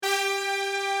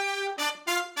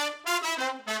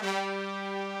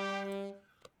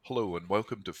Hello and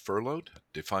welcome to Furloughed,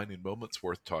 Defining Moments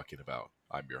Worth Talking About.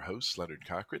 I'm your host, Leonard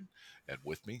Cochran, and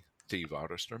with me, Steve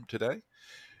Otterstrom today.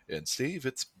 And Steve,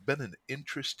 it's been an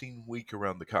interesting week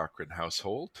around the Cochran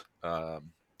household.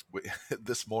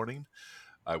 This morning,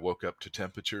 I woke up to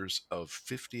temperatures of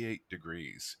 58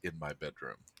 degrees in my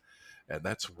bedroom, and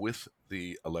that's with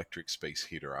the electric space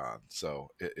heater on.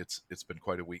 So it's been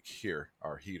quite a week here.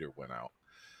 Our heater went out,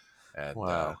 and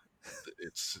Wow.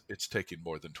 it's taking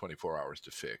more than 24 hours to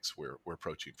fix. We're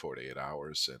approaching 48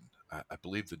 hours, and I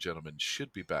believe the gentleman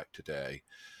should be back today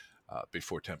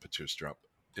before temperatures drop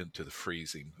into the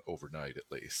freezing overnight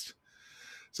at least.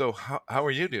 So how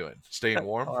are you doing? Staying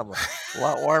warm? I'm a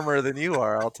lot warmer than you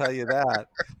are, I'll tell you that.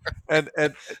 And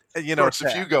Of course,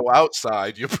 if you go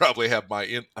outside, you probably have my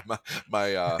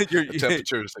you're,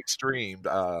 temperature is extreme.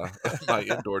 My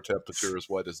indoor temperature is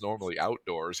what is normally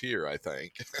outdoors here, I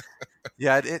think.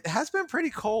 yeah, it has been pretty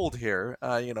cold here.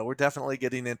 We're definitely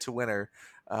getting into winter,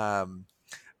 um,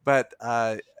 but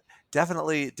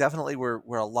definitely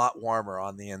we're a lot warmer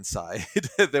on the inside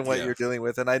than what Yeah, you're dealing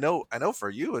with. And I know for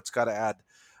you, it's got to add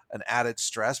an added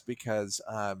stress because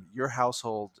your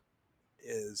household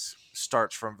is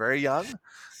starts from very young.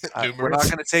 We're not numerous.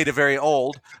 going to say to very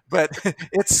old, but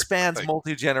it spans Right.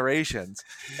 multi generations,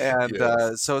 and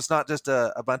Yes. so it's not just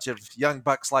a bunch of young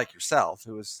bucks like yourself,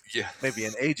 who is Yeah. maybe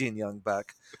an aging young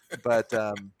buck, but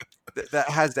that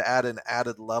has to add an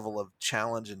added level of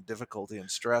challenge and difficulty and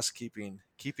stress, keeping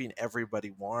everybody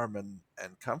warm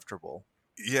and comfortable.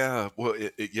 Yeah, well,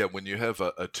 yeah, when you have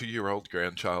a 2-year-old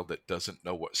grandchild that doesn't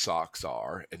know what socks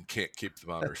are and can't keep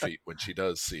them on her feet when she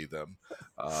does see them,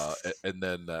 and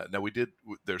then now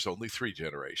there's only 3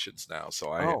 generations now,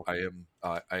 so Oh, I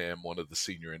am one of the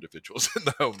senior individuals in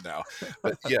the home now.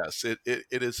 But yes, it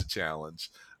is a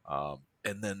challenge.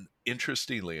 And then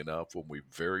interestingly enough, when we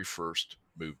very first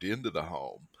moved into the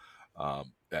home,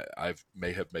 I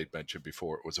may have made mention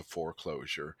before, it was a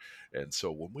foreclosure, and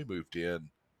so when we moved in,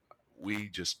 we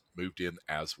just moved in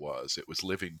as was. It was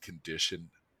living condition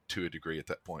to a degree at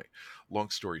that point. Long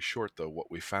story short, though,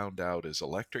 what we found out is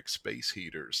electric space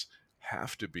heaters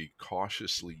have to be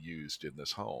cautiously used in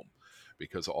this home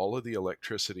because all of the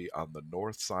electricity on the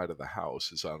north side of the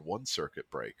house is on one circuit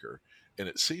breaker, and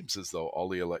it seems as though all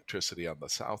the electricity on the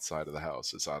south side of the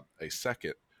house is on a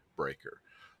second breaker.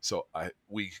 So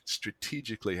we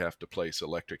strategically have to place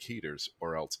electric heaters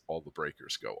or else all the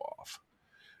breakers go off.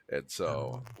 And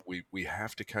so oh, we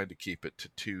have to kind of keep it to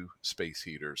 2 space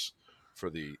heaters for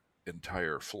the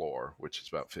entire floor, which is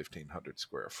about 1,500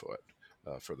 square foot,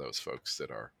 for those folks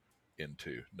that are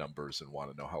into numbers and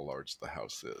want to know how large the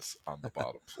house is on the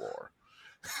bottom floor.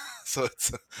 So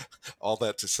it's all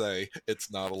that to say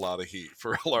it's not a lot of heat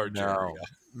for a large area. no.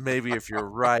 Maybe if you're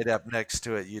right up next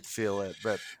to it, you'd feel it,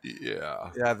 but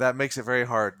Yeah, yeah, that makes it very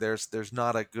hard. There's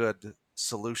not a good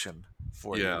solution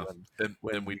for you yeah, and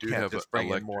when we you do can't have a just bring in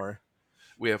electric. more.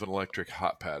 We have an electric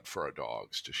hot pad for our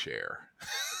dogs to share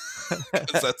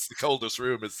because that's the coldest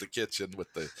room is the kitchen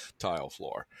with the tile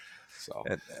floor. So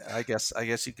And I guess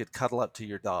you could cuddle up to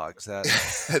your dogs. That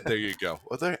there you go.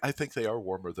 Well, I think they are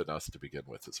warmer than us to begin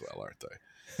with as well, aren't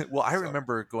they? well, I So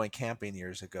remember going camping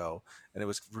years ago, and it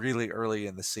was really early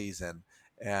in the season,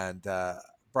 and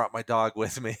brought my dog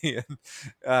with me.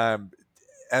 And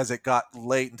as it got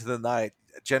late into the night,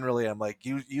 generally I'm like,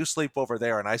 you sleep over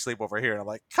there, and I sleep over here, and I'm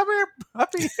like, come here,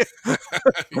 puppy.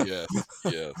 yes,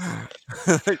 yes,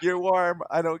 You're warm.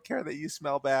 I don't care that you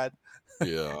smell bad.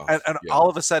 yeah, And yeah. all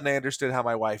of a sudden, I understood how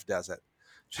my wife does it.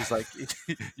 She's like,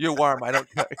 "You're warm. I don't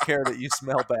care that you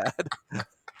smell bad."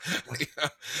 Yeah,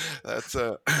 that's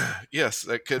yes,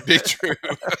 that could be true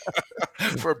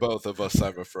for both of us,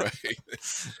 I'm afraid.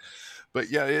 But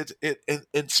yeah,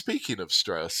 and speaking of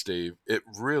stress, Steve, it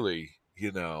really,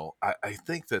 I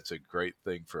think that's a great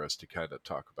thing for us to kind of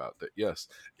talk about. That yes,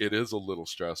 it is a little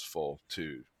stressful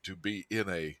to be in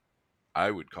a, I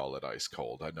would call it ice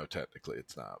cold. I know technically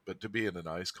it's not, but to be in an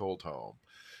ice cold home,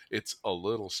 it's a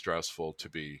little stressful to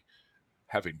be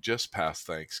having just passed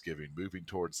Thanksgiving, moving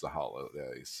towards the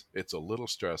holidays. It's a little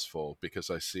stressful because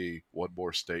I see one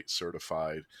more state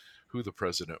certified who the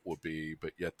president will be,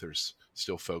 but yet there's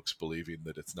still folks believing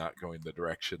that it's not going the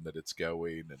direction that it's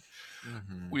going. And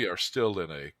Hmm. we are still in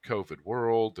a COVID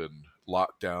world, and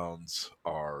lockdowns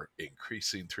are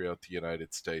increasing throughout the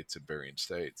United States and varying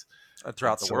states. And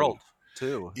Throughout the so world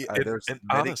too. yeah, There's and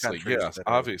many honestly, countries yes, that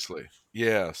are obviously,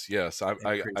 yes. I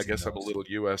increasing guess I'm a those. little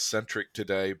U.S. centric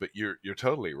today, but you're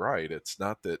totally right. It's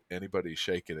not that anybody's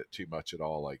shaking it too much at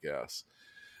all, I guess.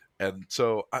 And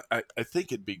so I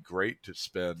think it'd be great to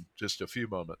spend just a few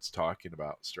moments talking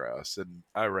about stress. And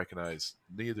I recognize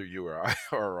neither you or I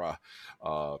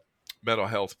are mental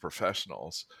health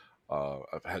professionals.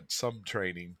 I've had some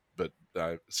training, but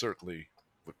I certainly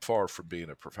far from being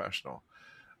a professional.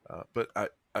 But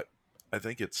I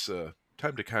think it's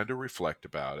time to kind of reflect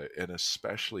about it, and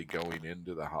especially going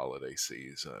into the holiday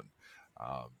season.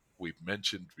 We've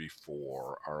mentioned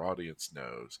before, our audience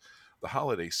knows the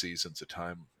holiday season's a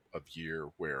time of year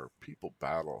where people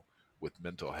battle with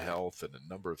mental health and a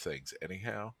number of things,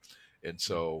 anyhow. And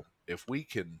so, if we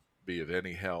can be of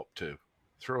any help to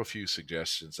throw a few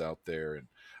suggestions out there, and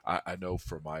I know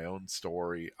from my own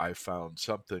story, I found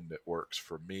something that works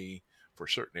for me for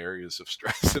certain areas of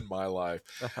stress in my life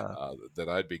Uh-huh. that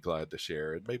I'd be glad to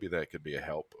share, and maybe that could be a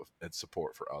help and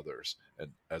support for others.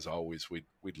 And as always, we'd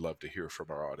love to hear from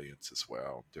our audience as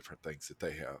well, different things that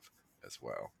they have as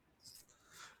well.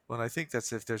 Well, I think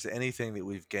that's if there's anything that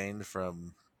we've gained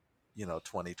from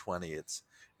 2020, it's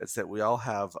that we all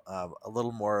have a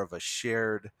little more of a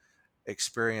shared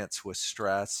experience with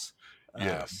stress,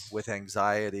 Yes. with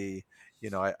anxiety.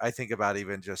 I think about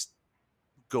even just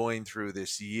going through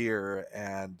this year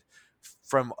and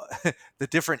from the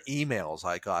different emails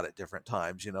I got at different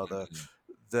times. Hmm.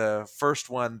 The first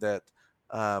one that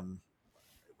um,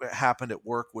 happened at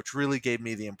work, which really gave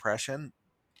me the impression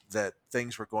that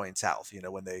things were going south.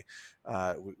 When we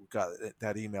got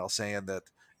that email saying that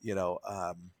you know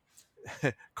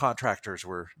contractors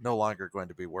were no longer going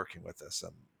to be working with us,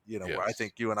 and I Yes.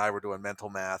 think you and I were doing mental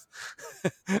math.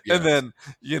 And Yes. then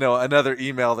another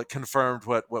email that confirmed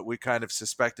what we kind of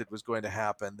suspected was going to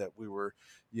happen, that we were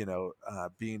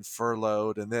being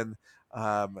furloughed. And then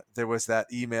there was that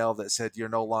email that said you're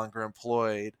no longer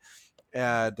employed.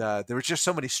 And there was just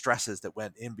so many stresses that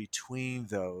went in between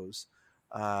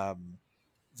um,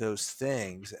 those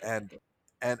things. And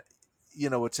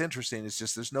what's interesting is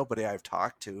just there's nobody I've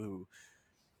talked to who,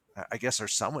 I guess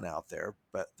there's someone out there,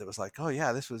 but that was like, oh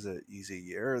yeah, this was an easy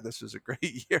year, this was a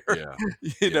great year. Yeah.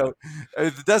 you Yeah. know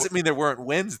it Well, doesn't mean there weren't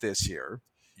wins this year,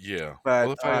 yeah.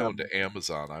 Well, but if I owned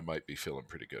Amazon, I might be feeling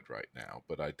pretty good right now,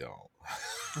 but I don't.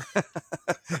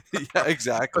 yeah,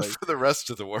 But exactly. for the rest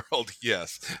of the world,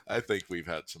 yes, I think we've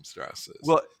had some stresses.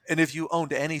 Well, and if you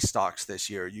owned any stocks this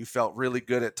year, you felt really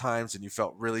good at times and you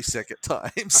felt really sick at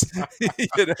times.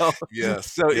 you know, Yes.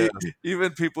 so Yes.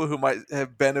 even people who might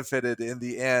have benefited in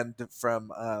the end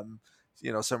from,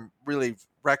 some really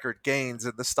record gains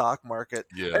in the stock market.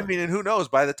 I Yeah. mean, and who knows?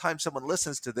 By the time someone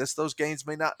listens to this, those gains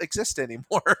may not exist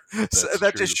anymore. So That's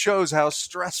that just true. shows how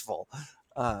stressful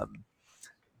um,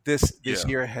 this Yeah.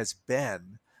 year has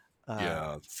been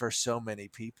Yeah. for so many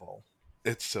people.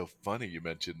 It's so funny you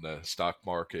mentioned the stock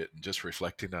market and just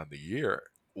reflecting on the year.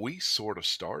 We sort of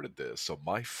started this. So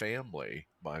my family,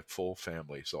 my full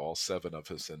family, so all seven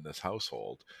of us in this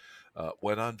household,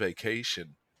 went on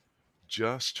vacation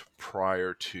just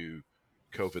prior to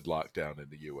COVID lockdown in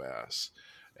the U.S.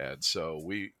 And so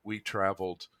we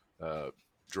traveled, uh,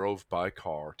 drove by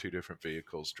car, two different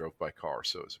vehicles, drove by car.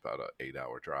 So it was about an 8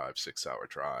 hour drive, 6 hour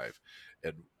drive,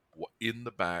 and in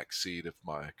the back seat of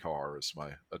my car is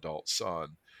my adult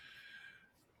son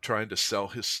trying to sell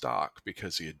his stock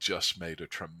because he had just made a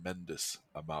tremendous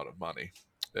amount of money.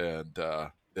 And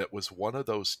it was one of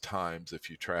those times, if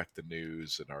you track the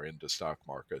news and are into stock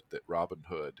market, that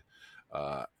Robinhood,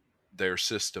 uh, their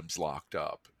systems locked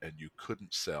up and you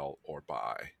couldn't sell or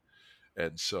buy.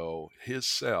 And so his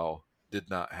sell did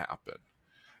not happen.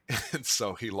 And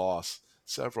so he lost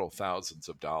several thousands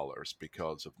of dollars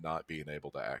because of not being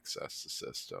able to access the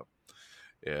system.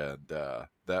 And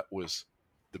that was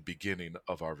the beginning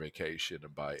of our vacation.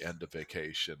 And by end of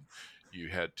vacation, you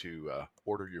had to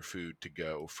order your food to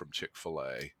go from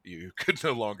Chick-fil-A. You could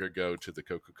no longer go to the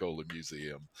Coca-Cola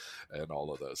Museum and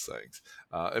all of those things.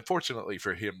 Unfortunately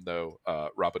for him, though,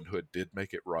 Robin Hood did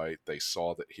make it right. They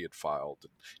saw that he had filed,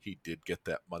 and he did get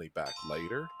that money back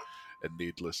later. And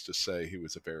needless to say, he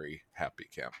was a very happy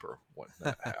camper when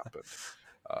that happened.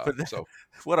 But So,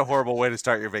 what a horrible way to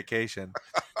start your vacation.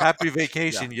 Happy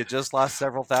yeah. vacation. You just lost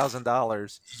several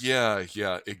 $1,000s. Yeah,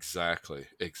 yeah, exactly,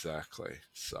 exactly.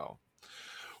 So,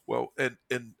 well,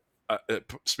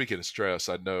 speaking of stress,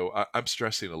 I know I'm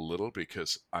stressing a little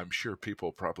because I'm sure people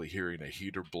are probably hearing a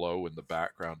heater blow in the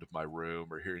background of my room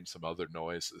or hearing some other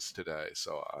noises today.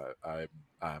 So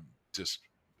I'm just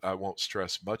I won't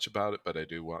stress much about it, but I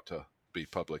do want to be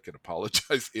public and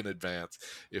apologize in advance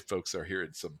if folks are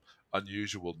hearing some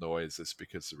unusual noises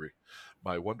because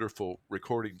my wonderful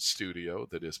recording studio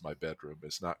that is my bedroom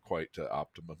is not quite to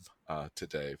optimum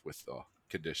today with the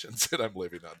conditions that I'm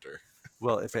living under.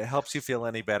 Well, if it helps you feel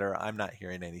any better, I'm not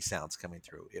hearing any sounds coming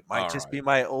through. It might All just right. be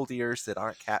my old ears that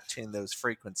aren't catching those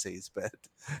frequencies, but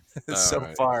All so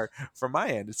right. far, from my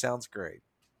end, it sounds great.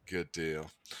 Good deal.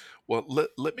 Well,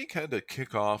 let me kind of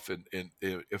kick off and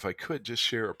if I could just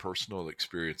share a personal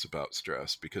experience about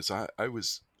stress because I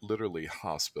was literally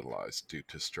hospitalized due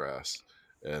to stress.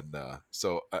 And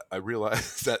so I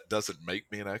realize that doesn't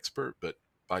make me an expert, but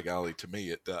by golly, to me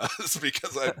it does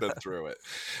because I've been through it.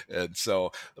 And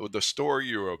so the story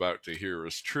you're about to hear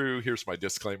is true. Here's my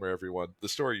disclaimer, everyone. The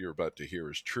story you're about to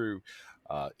hear is true.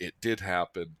 It did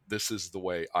happen. This is the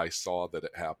way I saw that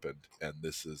it happened, and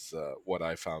this is what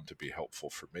I found to be helpful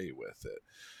for me with it.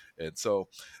 And so,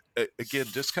 again,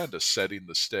 just kind of setting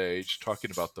the stage,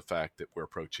 talking about the fact that we're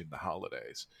approaching the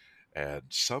holidays. And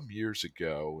some years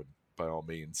ago, and by all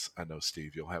means, I know,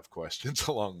 Steve, you'll have questions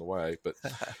along the way, but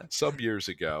some years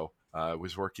ago, I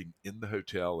was working in the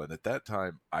hotel, and at that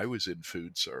time, I was in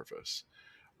food service.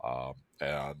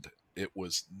 And it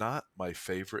was not my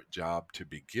favorite job to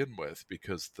begin with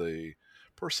because the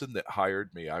person that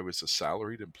hired me, I was a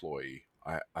salaried employee.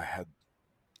 I had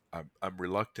I'm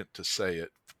reluctant to say it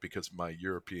because my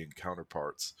European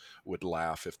counterparts would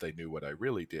laugh if they knew what I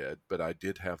really did, but I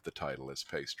did have the title as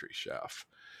pastry chef.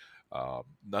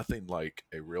 Nothing like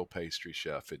a real pastry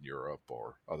chef in Europe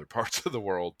or other parts of the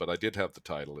world, but I did have the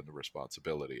title and the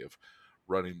responsibility of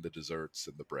running the desserts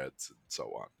and the breads and so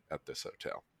on at this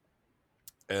hotel.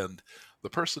 And the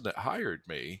person that hired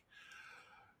me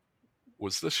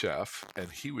was the chef,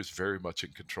 and he was very much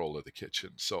in control of the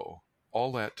kitchen. So,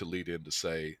 all that to lead in to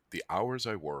say the hours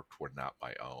I worked were not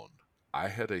my own. I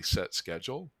had a set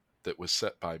schedule that was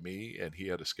set by me, and he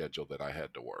had a schedule that I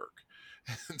had to work.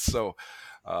 And so,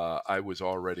 I was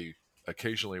already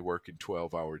occasionally working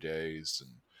 12-hour days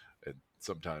and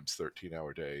sometimes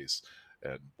 13-hour days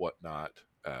and whatnot.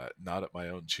 Not at my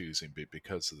own choosing, but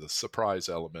because of the surprise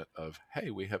element of,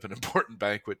 hey, we have an important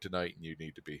banquet tonight and you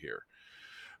need to be here.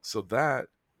 So that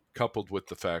coupled with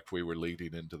the fact we were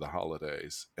leading into the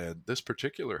holidays, and this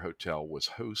particular hotel was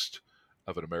host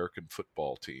of an American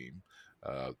football team.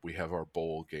 We have our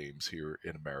bowl games here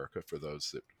in America for those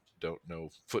that don't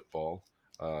know football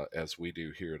as we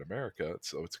do here in America.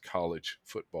 So it's college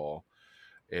football.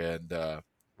 And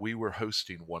we were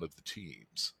hosting one of the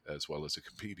teams as well as a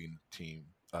competing team,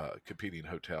 competing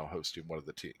hotel hosting one of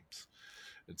the teams.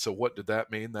 And so, what did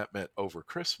that mean? That meant over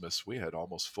Christmas, we had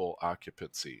almost full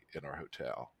occupancy in our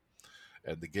hotel.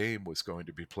 And the game was going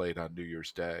to be played on New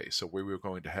Year's Day. So, we were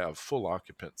going to have full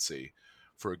occupancy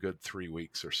for a good 3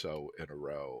 weeks or so in a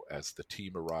row as the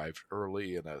team arrived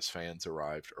early and as fans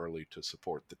arrived early to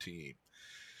support the team.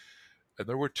 And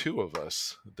there were two of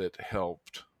us that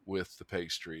helped with the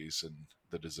pastries and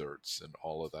the desserts and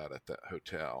all of that at that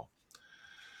hotel.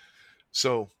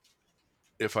 So,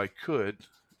 if I could,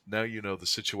 now you know the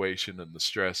situation and the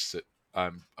stress that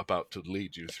I'm about to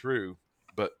lead you through.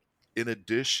 But in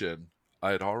addition,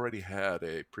 I had already had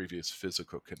a previous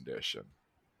physical condition.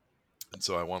 And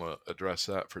so I want to address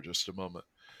that for just a moment.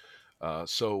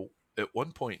 So, at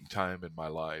one point in time in my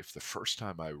life, the first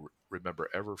time I remember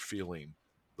ever feeling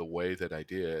the way that I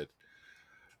did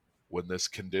when this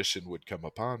condition would come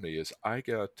upon me is I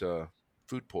got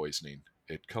food poisoning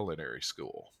at culinary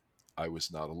school. I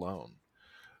was not alone.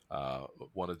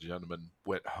 One of the gentlemen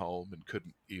went home and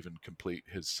couldn't even complete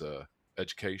his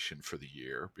education for the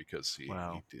year because he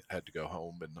Wow. had to go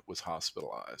home and was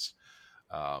hospitalized.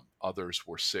 Others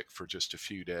were sick for just a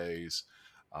few days.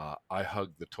 I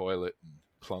hugged the toilet and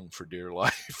clung for dear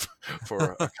life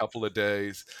for a couple of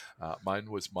days. Mine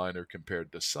was minor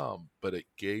compared to some, but it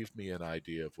gave me an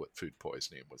idea of what food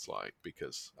poisoning was like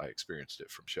because I experienced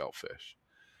it from shellfish.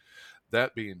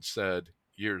 That being said,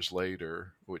 years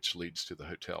later, which leads to the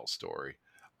hotel story,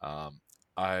 um,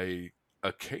 I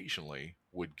occasionally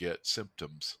would get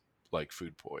symptoms like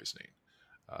food poisoning.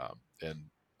 And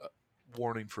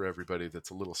warning for everybody that's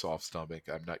a little soft stomach,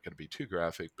 I'm not going to be too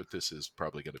graphic, but this is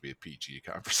probably going to be a PG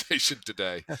conversation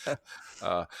today.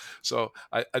 Uh, so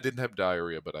I didn't have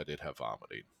diarrhea, but I did have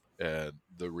vomiting. And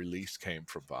the release came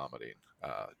from vomiting.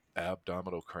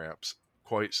 Abdominal cramps,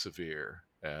 quite severe,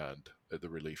 and the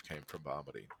relief came from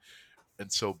vomiting.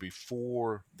 And so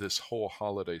before this whole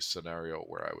holiday scenario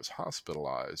where I was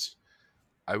hospitalized,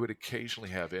 I would occasionally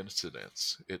have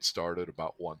incidents. It started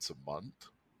about once a month,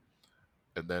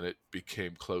 and then it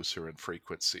became closer in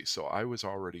frequency. So I was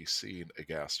already seeing a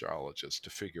gastrologist to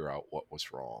figure out what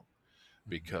was wrong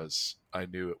because I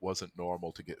knew it wasn't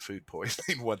normal to get food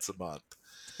poisoning once a month.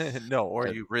 No, or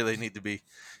And you really need to be,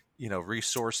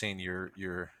 resourcing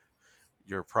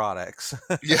your products.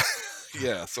 yeah,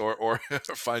 yes, or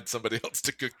find somebody else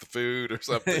to cook the food or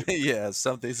something. Yeah,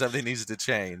 something needs to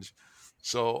change.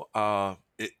 So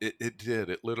it did.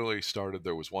 It literally started.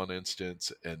 There was one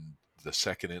instance, and The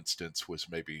second instance was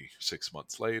maybe 6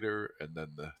 months later, and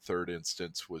then the third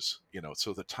instance was,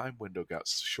 so the time window got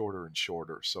shorter and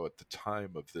shorter. So at the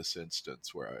time of this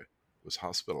instance where I was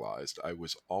hospitalized, I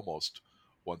was almost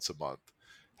once a month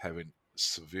having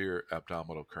severe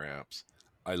abdominal cramps.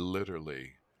 I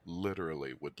literally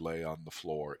would lay on the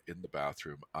floor in the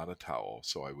bathroom on a towel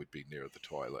so I would be near the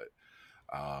toilet,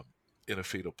 um, in a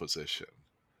fetal position.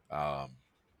 Um,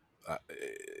 uh,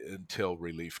 until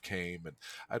relief came. And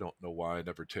I don't know why I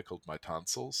never tickled my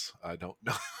tonsils. I don't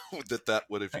know that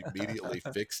would have immediately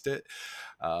fixed it.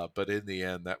 But in the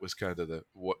end, that was kind of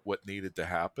what needed to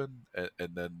happen.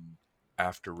 And then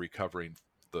after recovering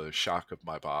the shock of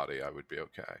my body, I would be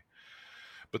okay.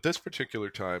 But this particular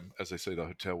time, as I say, the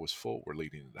hotel was full. We're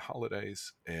leading into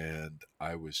holidays, and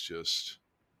I was just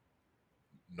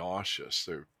nauseous.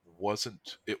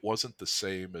 It wasn't the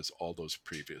same as all those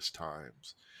previous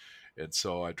times. And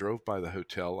so I drove by the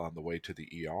hotel on the way to the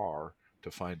ER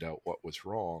to find out what was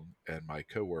wrong. And my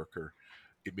coworker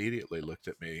immediately looked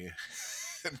at me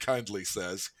and kindly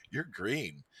says, "You're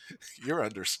green. You're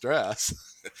under stress,"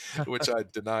 which I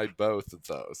denied both of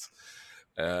those.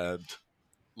 And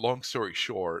long story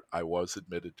short, I was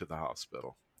admitted to the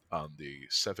hospital on the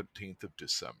 17th of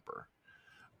December.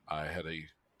 I had a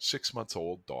 6 months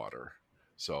old daughter,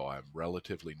 so I'm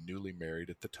relatively newly married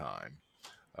at the time,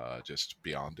 just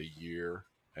beyond a year.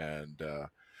 And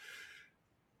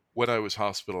when I was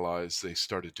hospitalized, they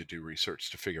started to do research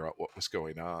to figure out what was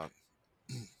going on.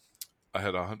 I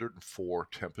had 104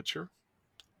 temperature,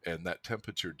 and that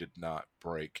temperature did not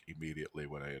break immediately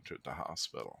when I entered the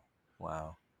hospital.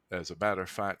 Wow. As a matter of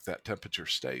fact, that temperature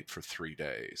stayed for 3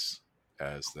 days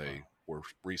as they Wow. were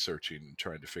researching and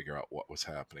trying to figure out what was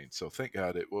happening. So thank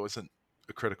God it wasn't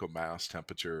a critical mass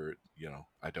temperature.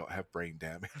 I don't have brain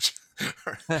damage,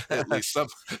 or at least some.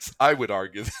 I would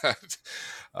argue that.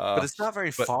 But Uh, it's not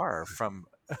very but far from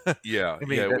I yeah,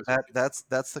 yeah, mean, it was.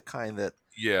 that's the kind that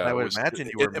Yeah, I it would was. imagine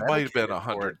you It, were it might have been medicated a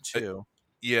for hundred. it too.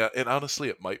 Yeah, and honestly,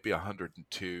 it might be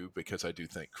 102 because I do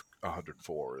think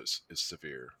 104 is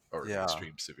severe or Yeah.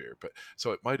 extreme severe. But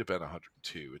so it might have been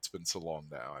 102. It's been so long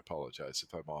now. I apologize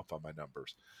if I'm off on my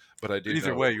numbers, but I But do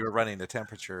either know it way, you was. were running the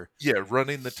temperature Yeah,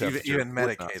 running the temperature even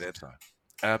would not medicated. subside.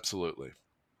 Absolutely.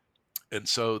 And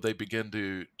so they begin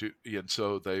to do, and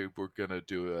so they were going to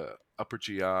do a upper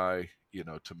GI,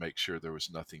 to make sure there was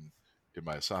nothing in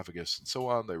my esophagus and so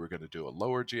on. They were going to do a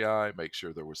lower GI, make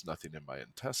sure there was nothing in my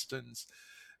intestines.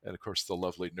 And of course, the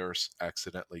lovely nurse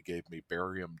accidentally gave me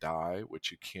barium dye,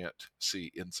 which you can't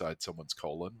see inside someone's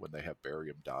colon when they have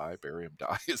barium dye. Barium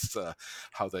dye is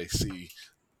how they see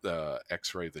the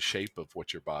X-ray, the shape of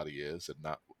what your body is, and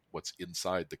not what's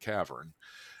inside the cavern.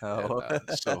 And Oh.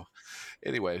 so,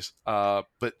 anyways,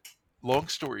 but long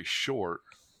story short,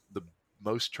 the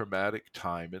most traumatic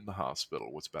time in the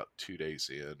hospital was about 2 days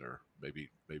in, or maybe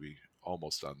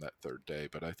almost on that third day.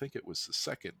 But I think it was the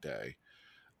second day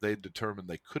they determined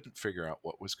they couldn't figure out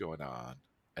what was going on,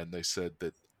 and they said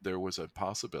that there was a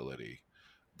possibility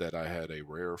that I had a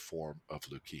rare form of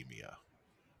leukemia,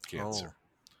 Oh. cancer.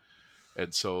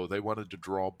 And so they wanted to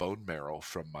draw bone marrow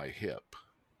from my hip.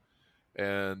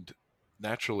 And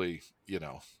naturally,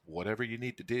 whatever you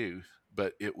need to do,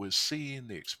 but it was seeing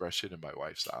the expression in my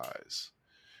wife's eyes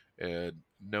and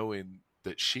knowing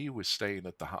that she was staying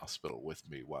at the hospital with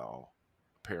me while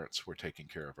parents were taking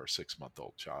care of our 6 month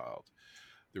old child.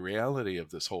 The reality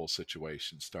of this whole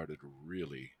situation started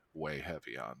really way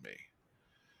heavy on me.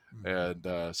 Mhm.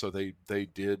 And so they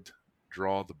did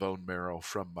draw the bone marrow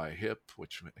from my hip,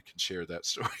 which I can share that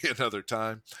story another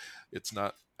time. It's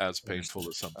not as painful Understood.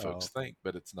 as some folks Oh. think,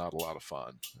 but it's not a lot of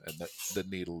fun. And the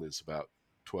needle is about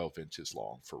 12 inches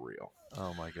long for real.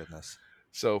 Oh my goodness.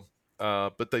 So,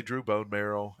 but they drew bone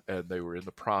marrow, and they were in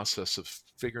the process of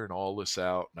figuring all this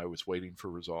out, and I was waiting for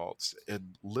results.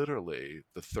 And literally,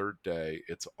 the third day,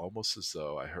 it's almost as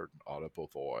though I heard an audible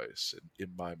voice. And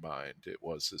in my mind, it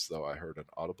was as though I heard an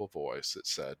audible voice that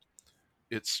said,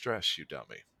 "It's stress, you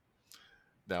dummy."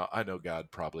 Now, I know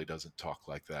God probably doesn't talk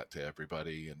like that to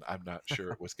everybody, and I'm not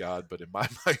sure it was God, but in my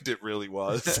mind, it really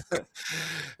was.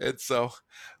 And so,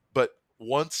 but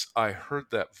once I heard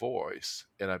that voice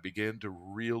and I began to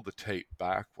reel the tape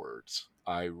backwards,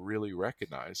 I really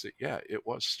recognized that, yeah, it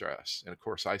was stress. And of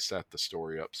course, I set the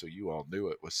story up so you all knew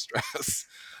it was stress.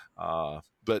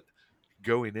 But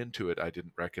going into it, I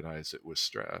didn't recognize it was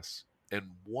stress.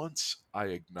 And once I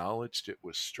acknowledged it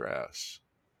was stress,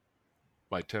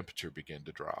 my temperature began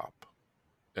to drop.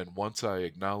 And once I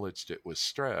acknowledged it was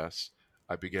stress,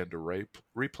 I began to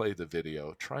replay the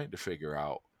video, trying to figure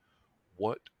out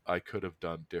what I could have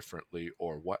done differently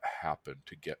or what happened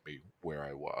to get me where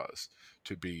I was,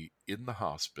 to be in the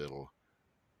hospital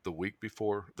the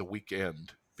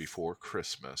weekend before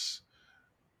Christmas,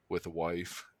 with a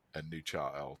wife and new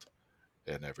child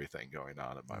and everything going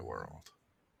on in my Hmm. world.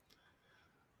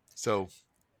 So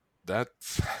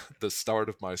that's the start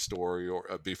of my story,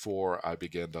 or before I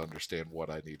began to understand what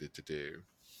I needed to do.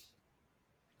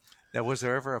 Now, was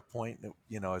there ever a point that,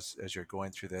 as you're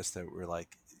going through this, that were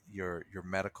like your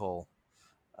medical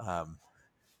um,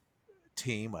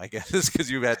 team, I guess, because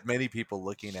you had many people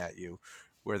looking at you,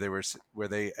 where where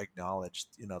they acknowledged,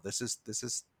 this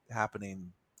is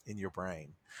happening in your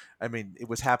brain. I mean, it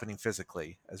was happening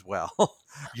physically as well.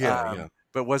 Yeah, yeah,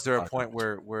 But was there a without point doubt.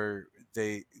 where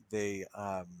they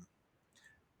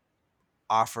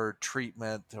offered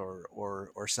treatment,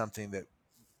 or something that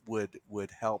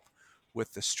would help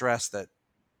with the stress that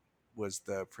was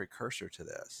the precursor to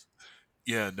this?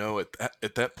 Yeah, no,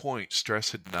 at that point,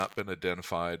 stress had not been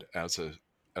identified as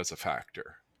a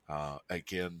factor.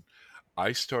 Again,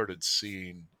 I started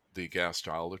seeing the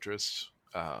gastrologist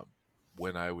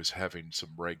when I was having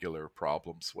some regular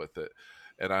problems with it,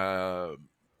 and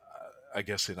I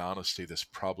guess in honesty, this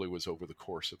probably was over the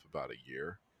course of about a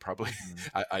year. Probably, Hmm.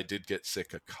 I did get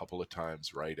sick a couple of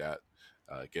times right at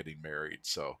getting married,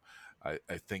 so I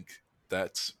think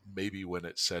that's maybe when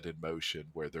it set in motion,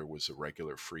 where there was a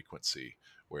regular frequency,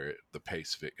 where the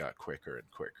pace of it got quicker and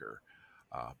quicker.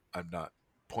 I'm not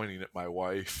pointing at my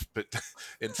wife, but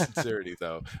in sincerity,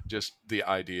 though, just the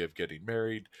idea of getting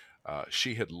married.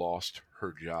 She had lost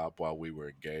her job while we were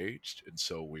engaged, and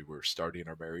so we were starting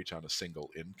our marriage on a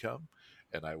single income,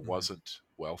 and I Hmm. wasn't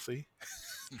wealthy,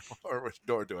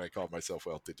 nor do I call myself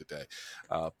wealthy today.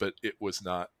 But it was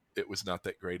not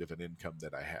that great of an income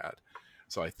that I had.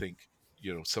 So I think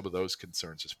some of those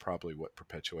concerns is probably what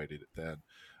perpetuated it then.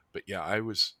 But yeah,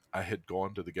 I had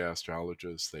gone to the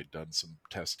gastrologist. They'd done some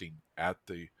testing at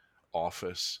the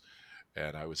office,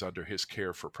 and I was under his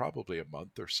care for probably a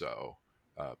month or so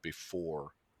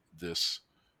before this.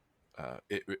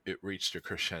 It reached a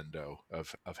crescendo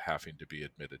of having to be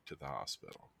admitted to the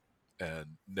hospital,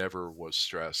 and never was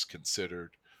stress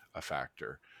considered a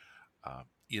factor.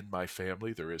 In my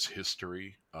family, there is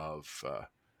history of,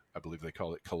 I believe they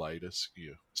call it colitis,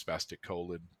 spastic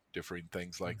colon, different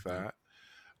things like Hmm. that.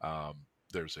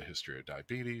 There's a history of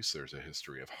diabetes. There's a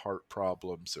history of heart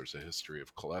problems. There's a history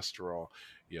of cholesterol.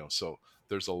 So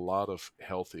there's a lot of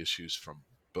health issues from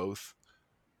both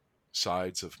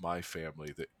sides of my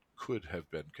family that could have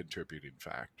been contributing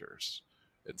factors.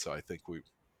 And so I think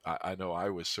I know I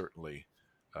was certainly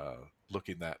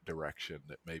looking that direction,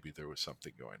 that maybe there was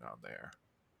something going on there.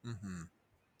 Hmm.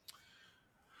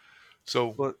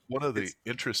 So Well, one of the it's.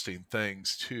 interesting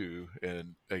things too,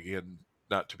 and again,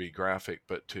 not to be graphic,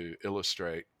 but to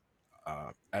illustrate,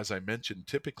 as I mentioned,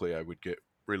 typically I would get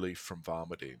relief from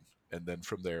vomiting. And then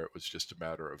from there, it was just a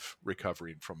matter of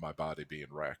recovering from my body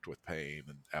being racked with pain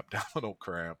and abdominal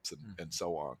cramps and Mhm.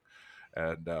 so on.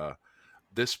 And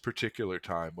this particular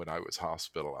time when I was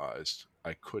hospitalized,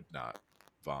 I could not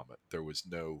vomit. There was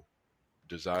no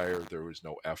desire, there was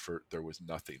no effort, there was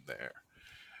nothing there.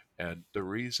 And the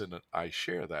reason I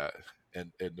share that,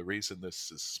 and the reason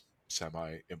this is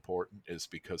semi important, is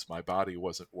because my body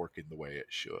wasn't working the way it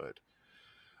should.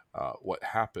 What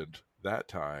happened that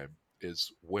time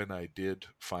is, when I did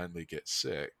finally get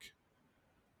sick,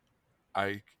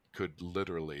 I could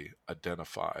literally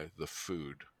identify the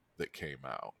food that came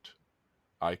out.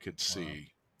 I could Wow.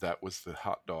 see that was the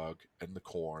hot dog and the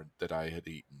corn that I had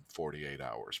eaten 48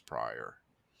 hours prior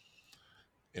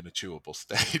in a chewable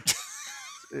state.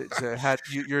 So it had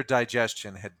your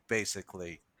digestion had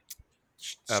basically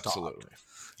stopped. Absolutely.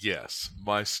 Yes,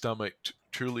 my stomach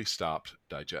truly stopped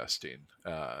digesting.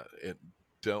 It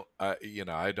don't I you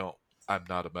know I don't I'm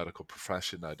not a medical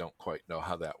profession. I don't quite know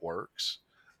how that works.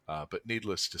 But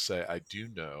needless to say, I do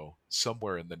know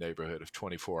somewhere in the neighborhood of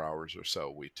 24 hours or so,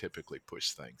 we typically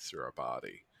push things through our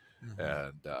body. Hmm.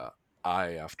 And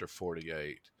after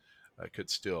 48, I could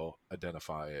still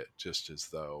identify it just as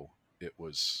though it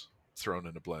was thrown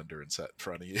in a blender and set in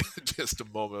front of you just a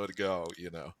moment ago.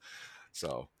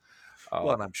 So,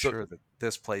 Well, and I'm so sure that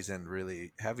this plays in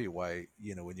really heavy why,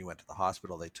 when you went to the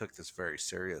hospital, they took this very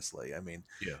seriously. I mean,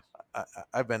 yeah,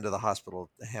 I've been to the hospital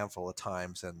a handful of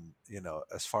times, and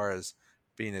as far as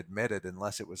being admitted,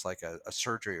 unless it was like a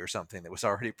surgery or something that was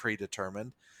already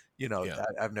predetermined, yeah,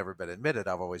 I've never been admitted.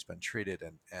 I've always been treated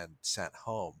and sent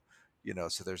home.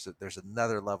 So there's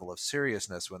another level of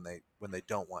seriousness when they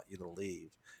don't want you to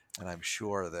leave, and I'm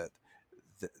sure that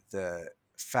the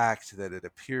fact that it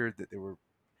appeared that there were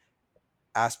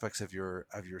aspects of your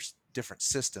different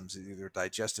systems, either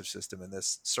digestive system in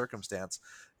this circumstance,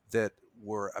 that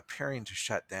were appearing to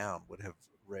shut down would have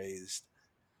raised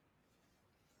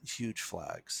huge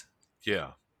flags.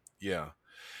 Yeah. Yeah.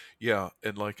 Yeah,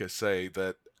 and like I say,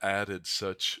 that added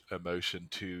such emotion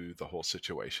to the whole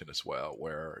situation as well.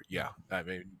 Where, yeah, I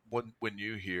mean, when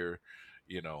you hear,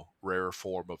 rare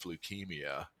form of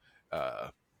leukemia,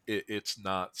 uh, it's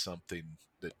not something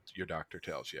that your doctor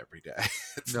tells you every day.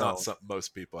 It's not No, something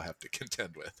most people have to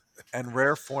contend with. and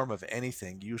rare form of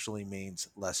anything usually means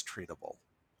less treatable.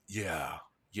 Yeah,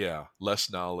 yeah,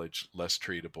 less knowledge, less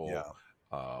treatable,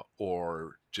 Yeah.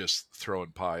 or just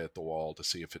throwing pie at the wall to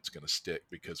see if it's going to stick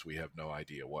because we have no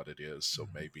idea what it is. So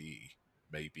Mhm.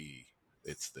 maybe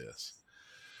it's this.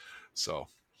 So,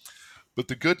 but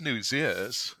the good news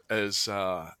is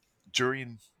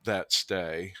during that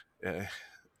stay, uh,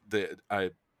 that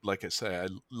I, like I say, I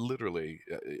literally,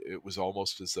 it was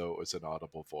almost as though it was an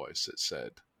audible voice that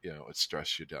said, it's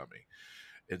stress you dummy.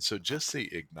 And so just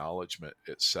the acknowledgement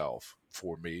itself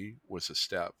for me was a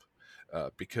step,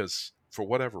 because for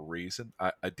whatever reason,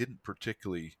 I didn't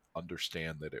particularly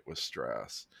understand that it was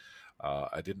stress.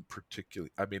 I didn't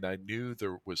particularly, I mean, I knew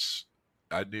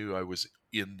I was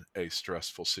in a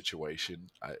stressful situation.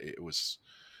 It was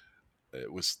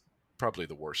probably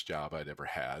the worst job I'd ever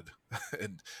had,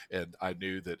 and I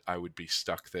knew that I would be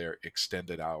stuck there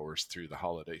extended hours through the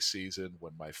holiday season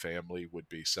when my family would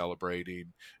be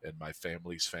celebrating, and my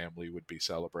family's family would be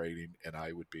celebrating, and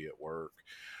I would be at work.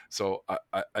 So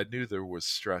I knew there was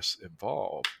stress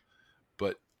involved,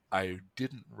 but I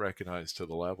didn't recognize to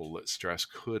the level that stress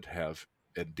could have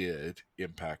and did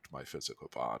impact my physical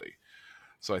body.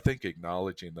 So I think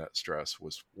acknowledging that stress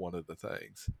was one of the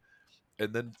things.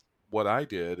 And then what I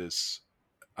did is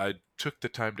I took the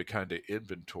time to kind of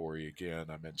inventory again.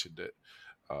 I mentioned it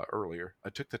earlier. I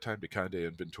took the time to kind of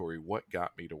inventory what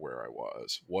got me to where I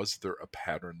was. Was there a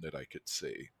pattern that I could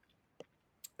see?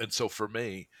 And so for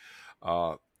me,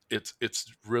 uh,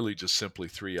 it's really just simply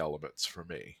three elements for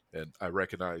me. And I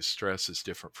recognize stress is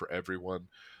different for everyone.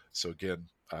 So again,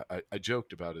 I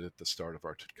joked about it at the start of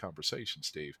our conversation,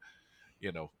 Steve.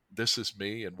 This is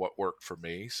me and what worked for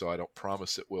me, so I don't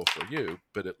promise it will for you,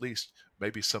 but at least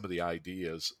maybe some of the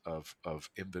ideas of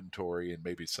inventory and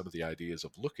maybe some of the ideas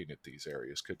of looking at these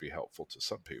areas could be helpful to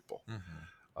some people. Hmm.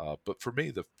 But for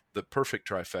me, the perfect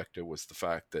trifecta was the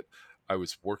fact that I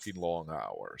was working long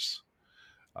hours.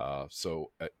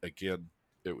 So again,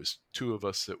 it was two of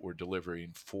us that were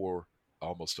delivering for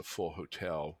almost a full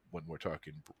hotel when we're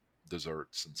talking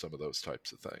desserts and some of those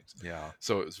types of things. Yeah.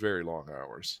 So it was very long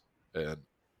hours and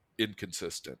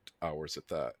inconsistent hours at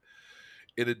that.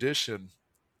 In addition,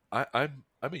 I'm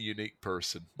a unique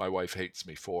person. My wife hates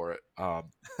me for it.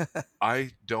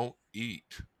 I don't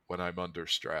eat when I'm under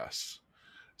stress.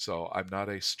 So I'm not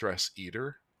a stress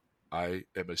eater. I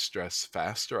am a stress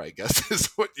faster, I guess is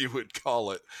what you would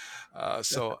call it.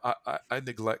 So I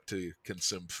neglect to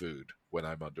consume food when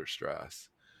I'm under stress.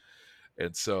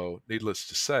 And so, needless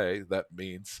to say, that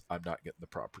means I'm not getting the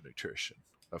proper nutrition,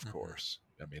 of Hmm. course.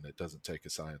 I mean, it doesn't take a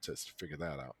scientist to figure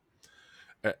that out.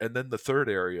 And then the third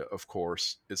area, of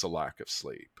course, is a lack of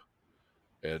sleep.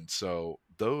 And so,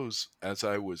 those, as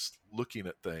I was looking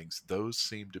at things, those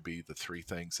seemed to be the three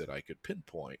things that I could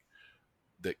pinpoint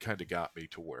that kind of got me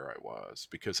to where I was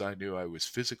because I knew I was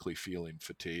physically feeling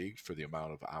fatigued for the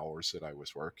amount of hours that I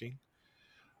was working.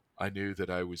 I knew that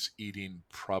I was eating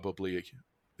probably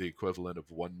the equivalent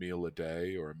of one meal a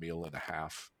day or a meal and a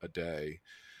half a day.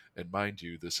 And mind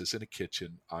you, this is in a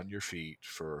kitchen on your feet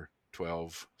for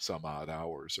 12 some odd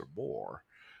hours or more.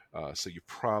 So you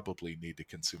probably need to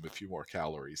consume a few more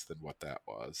calories than what that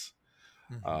was.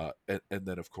 Hmm. And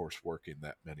then, of course, working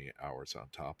that many hours on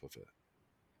top of it.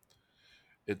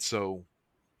 And so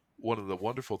one of the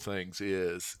wonderful things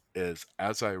is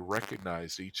as I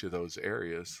recognized each of those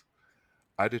areas,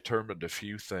 I determined a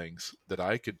few things that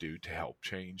I could do to help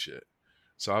change it.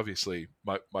 So obviously,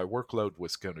 my workload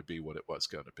was going to be what it was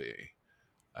going to be,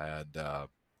 and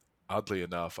oddly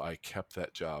enough, I kept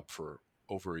that job for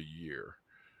over a year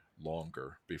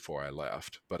longer before I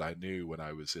left. But I knew when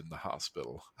I was in the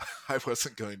hospital, I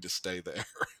wasn't going to stay there,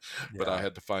 but I Yeah.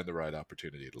 had to find the right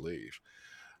opportunity to leave.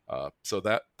 So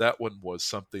that one was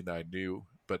something I knew,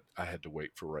 but I had to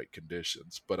wait for right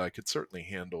conditions. But I could certainly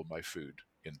handle my food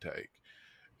intake.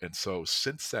 And so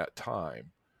since that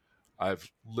time,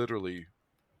 I've literally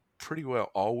pretty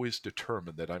well always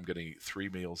determined that I'm going to eat 3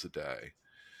 meals a day.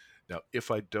 Now,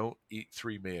 if I don't eat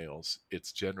 3 meals,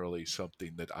 it's generally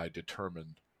something that I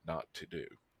determined not to do.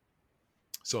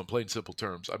 So, in plain simple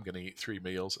terms, I'm going to eat 3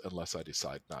 meals unless I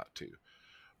decide not to.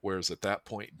 Whereas at that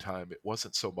point in time, it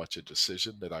wasn't so much a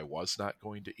decision that I was not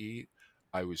going to eat,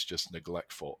 I was just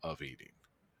neglectful of eating.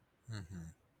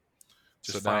 Hmm.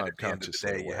 So Just now find I'm at the end of the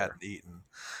consciously day you aware. hadn't eaten.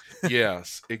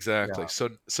 Yes, exactly. Yeah.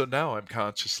 So now I'm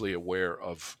consciously aware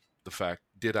of the fact,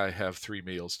 did I have 3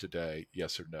 meals today?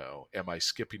 Yes or no? Am I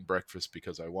skipping breakfast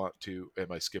because I want to?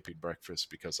 Am I skipping breakfast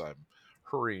because I'm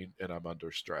hurrying and I'm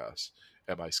under stress?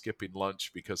 Am I skipping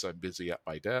lunch because I'm busy at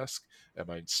my desk? Am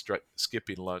I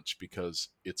skipping lunch because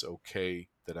it's okay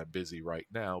that I'm busy right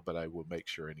now, but I will make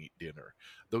sure and eat dinner?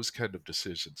 Those kind of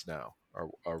decisions now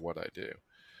are what I do.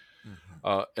 Mhm.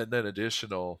 And then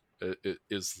additional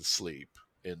is the sleep.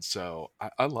 And so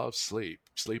I love sleep.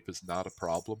 Sleep is not a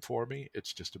problem for me.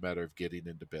 It's just a matter of getting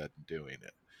into bed and doing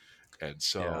it. And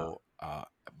Yeah. so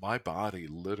my body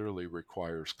literally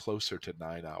requires closer to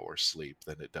 9 hours sleep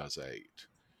than it does 8.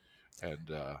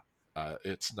 And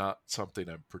it's not something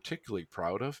I'm particularly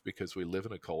proud of because we live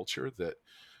in a culture that,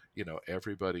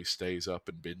 everybody stays up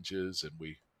and binges and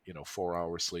we, 4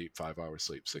 hours sleep, 5 hours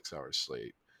sleep, 6 hours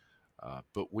sleep.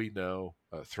 But we know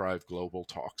Thrive Global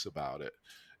talks about it.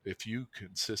 If you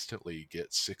consistently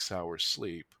get 6 hours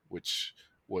sleep, which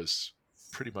was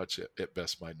pretty much at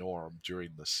best my norm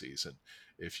during the season,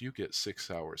 if you get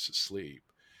 6 hours of sleep,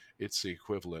 it's the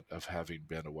equivalent of having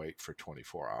been awake for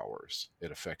 24 hours.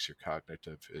 It affects your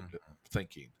cognitive Mhm.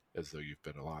 thinking as though you've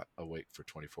been a lot awake for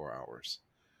 24 hours.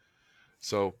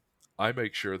 So I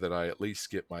make sure that I at least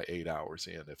get my 8 hours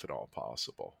in if at all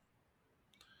possible.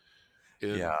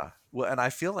 In Yeah. Well, and I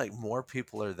feel like more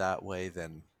people are that way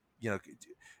than, you know,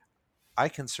 I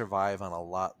can survive on a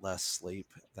lot less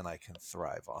sleep than I can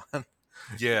thrive on.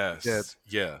 That Yes,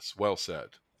 yes, well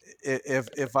said.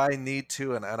 if I need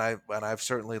to, and I've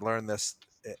certainly learned this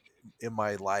in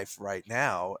my life right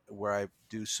now, where I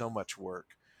do so much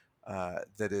work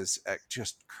that is at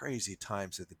just crazy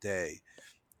times of the day.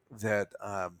 That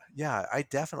yeah, I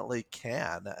definitely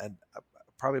can, and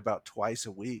probably about twice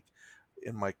a week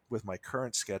in my with my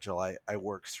current schedule, I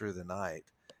work through the night,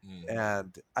 Mhm.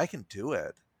 and I can do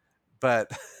it,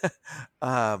 but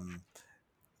um,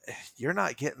 you're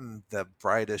not getting the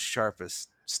brightest, sharpest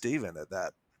Steven at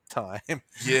that time.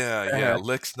 Yeah, yeah, Uh,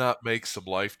 let's not make some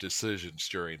life decisions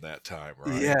during that time,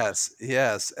 right? yes,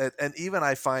 yes, and even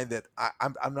I find that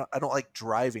I'm not I don't like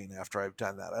driving after I've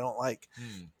done that. I don't like,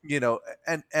 Mm,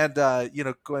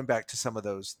 going back to some of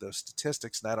those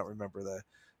statistics, and I don't remember the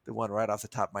one right off the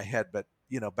top of my head, but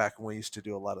back when we used to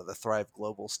do a lot of the Thrive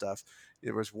Global stuff,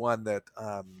 there was one that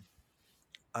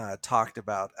talked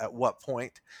about at what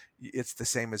point it's the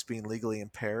same as being legally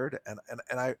impaired, and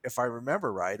I, if I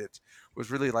remember right, it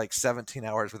was really like 17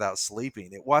 hours without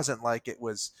sleeping. It wasn't like it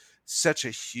was such a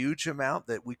huge amount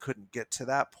that we couldn't get to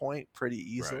that point pretty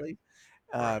right, easily,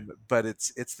 right. but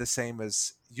it's the same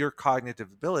as your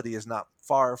cognitive ability is not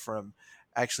far from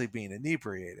actually being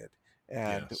inebriated,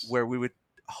 and Yes. where we would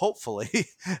hopefully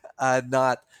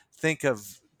not think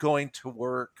of going to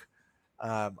work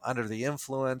under the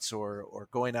influence, or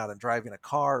going out and driving a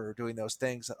car or doing those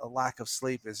things. A lack of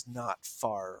sleep is not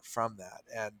far from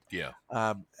that. Yeah.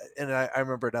 Um, and I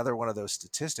remember another one of those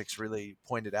statistics really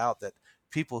pointed out that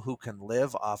people who can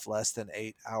live off less than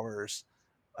 8 hours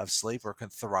of sleep, or can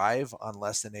thrive on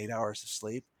less than 8 hours of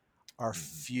sleep, are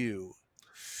Mhm.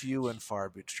 few and far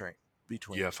between.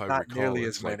 Yeah, if I Not recall, nearly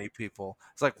as it's like many people.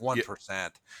 It's like yeah,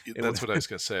 1%. You know, that's what I was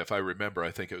gonna say. If I remember,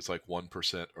 I think it was like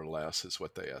 1% or less is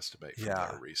what they estimate from their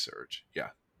yeah. research.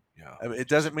 Yeah. Yeah. I mean, it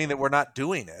Just doesn't mean that we're not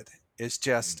doing it. It's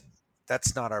just mhm.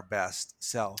 that's not our best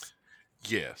self.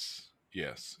 Yes.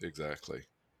 Yes, exactly.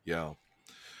 Yeah.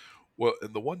 Well,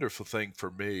 and the wonderful thing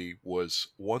for me was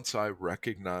once I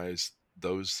recognized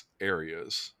those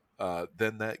areas,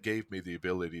 then that gave me the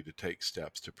ability to take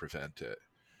steps to prevent it.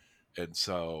 And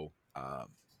so,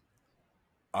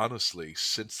 honestly,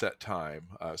 since that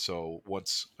time, so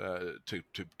once to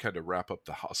kind of wrap up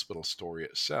the hospital story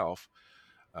itself,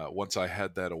 once I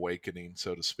had that awakening,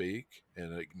 so to speak,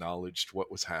 and acknowledged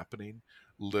what was happening,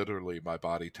 literally my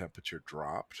body temperature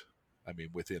dropped. I mean,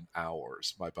 within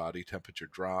hours, my body temperature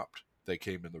dropped. They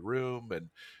came in the room and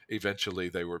eventually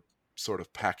they were sort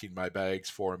of packing my bags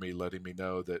for me, letting me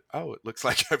know that, oh, it looks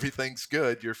like everything's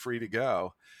good. You're free to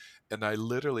go. And I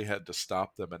literally had to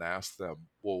stop them and ask them,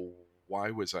 well,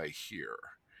 why was I here?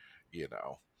 You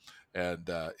know, and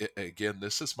again,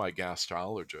 this is my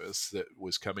gastrologist that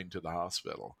was coming to the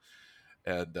hospital.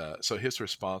 And so his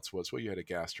response was, well, you had a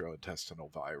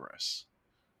gastrointestinal virus.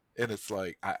 And it's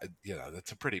like,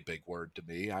 that's a pretty big word to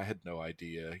me. I had no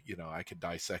idea. I can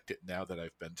dissect it now that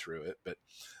I've been through it. But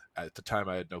at the time,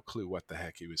 I had no clue what the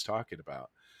heck he was talking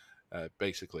about.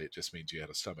 Basically, it just means you had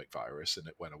a stomach virus and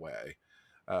it went away.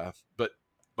 But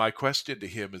my question to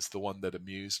him is the one that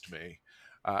amused me.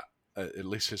 Uh, at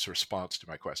least his response to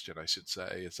my question, I should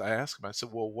say, is I asked him, I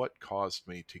said, well, what caused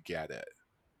me to get it?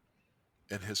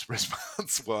 And his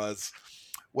response was,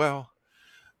 well,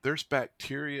 there's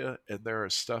bacteria and there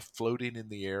is stuff floating in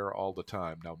the air all the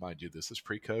time. Now, mind you, this is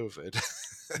pre COVID.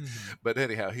 Mhm. But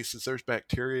anyhow, he says there's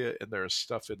bacteria and there's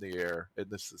stuff in the air. And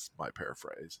this is my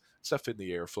paraphrase, stuff in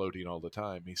the air floating all the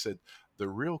time. He said, the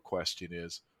real question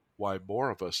is why more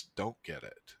of us don't get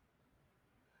it.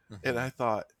 And Mhm. I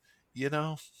thought, you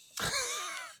know,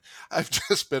 I've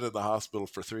just been in the hospital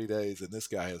for 3 days and this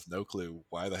guy has no clue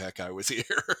why the heck I was here,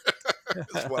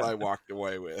 is what I walked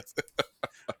away with.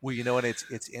 Well, you know what?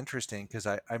 It's interesting because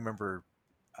I remember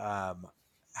um,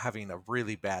 having a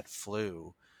really bad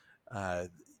flu uh,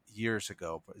 years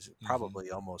ago, but Hmm.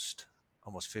 probably almost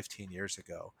 15 years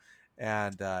ago,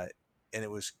 and uh, and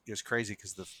it was crazy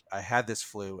because the I had this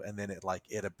flu and then it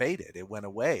abated, it went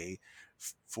away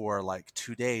for like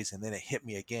 2 days, and then it hit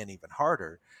me again even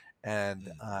harder,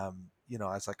 and I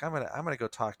was like I'm gonna go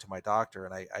talk to my doctor,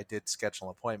 and I did schedule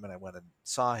an appointment. I went and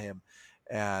saw him,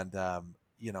 and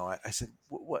I said,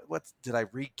 what did I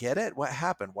re-get it? What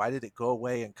happened? Why did it go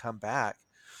away and come back?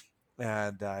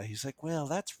 And he's like, well,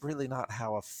 that's really not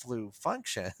how a flu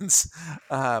functions.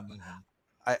 um, Hmm.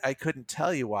 I couldn't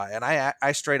tell you why. And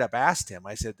I straight up asked him.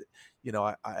 I said,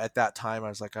 at that time I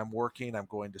was like, I'm working, I'm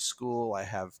going to school. I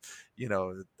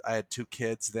had two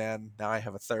kids then. Now I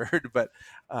have a third. But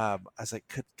I was like,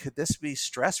 could this be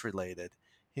stress related?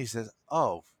 He says,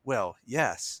 oh, well,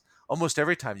 yes. Almost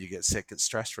every time you get sick, it's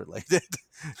stress related.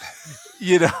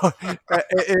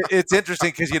 It's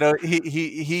interesting because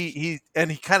he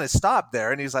kind of stopped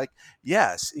there, and he's like,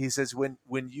 yes. He says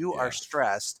when you are Yes.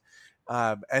 stressed,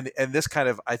 and this kind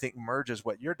of, I think, merges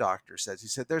what your doctor says. He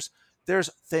said there's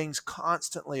things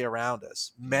constantly around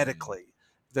us Hmm. medically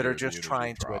that are Your just immunity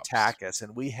trying to drops. attack us,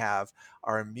 and we have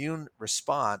our immune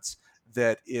response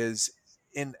that is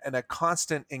in a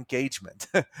constant engagement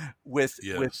with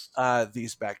Yes.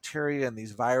 these bacteria and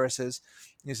these viruses.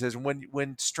 He says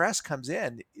when stress comes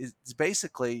in, it's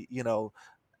basically,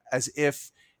 as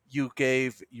if you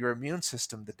gave your immune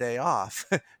system the day off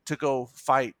to go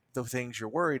fight the things you're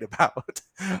worried about.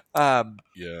 um,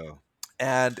 Yeah.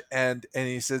 and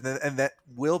he says, and that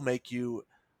will make you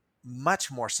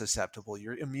much more susceptible.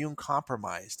 You're immune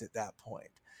compromised at that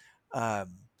point.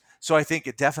 Um, so I think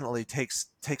it definitely takes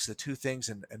the two things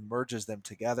and merges them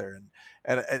together,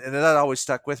 and that always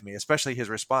stuck with me, especially his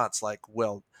response, like,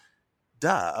 well,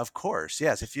 duh, of course.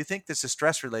 Yes, if you think this is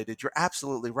stress related, you're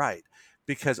absolutely right,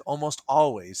 because almost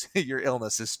always your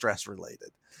illness is stress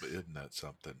related. But isn't that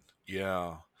something?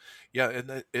 Yeah. Yeah,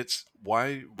 and it's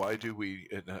why do we,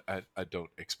 and I don't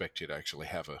expect you to actually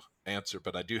have a answer,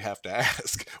 but I do have to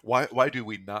ask, why do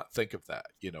we not think of that?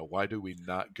 Why do we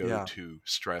not go Yeah. to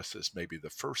stress as maybe the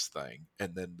first thing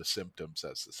and then the symptoms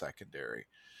as the secondary?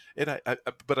 And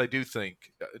but I do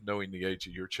think, knowing the age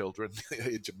of your children, the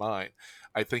age of mine,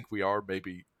 I think we are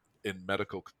maybe in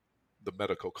the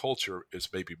medical culture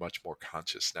is maybe much more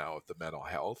conscious now of the mental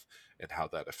health and how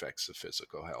that affects the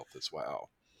physical health as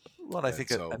well. Well, and I And think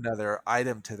so, another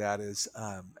item to that is,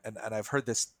 and I've heard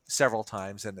this several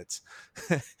times, and it's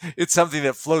it's something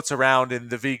that floats around in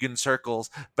the vegan circles,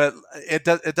 but it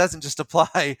doesn't just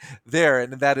apply there,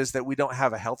 and that is that we don't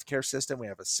have a healthcare system; we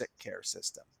have a sick care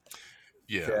system.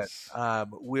 That yes,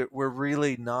 we're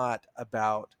really not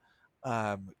about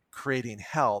creating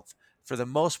health for the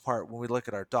most part. When we look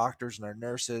at our doctors and our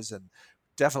nurses, and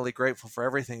definitely grateful for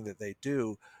everything that they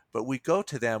do, but we go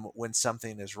to them when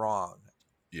something is wrong,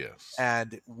 yes,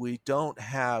 and we don't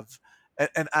have,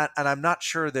 and I'm not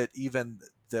sure that even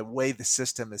the way the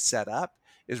system is set up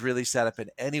is really set up in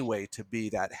any way to be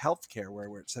that healthcare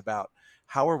where it's about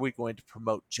how are we going to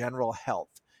promote general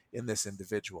health in this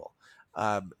individual,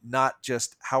 not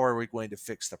just how are we going to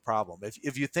fix the problem.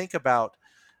 If you think about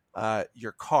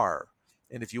your car,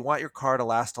 and if you want your car to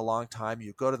last a long time,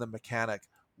 you go to the mechanic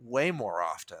way more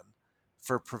often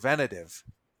for preventative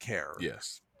care,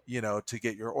 yes. to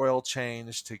get your oil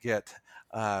changed, to get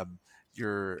um,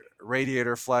 your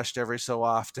radiator flushed every so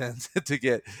often, to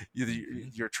get Hmm.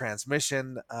 your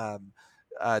transmission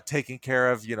taken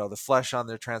care of, the flush on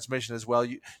the transmission as well.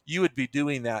 You would be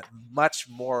doing that much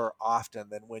more often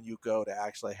than when you go to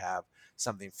actually have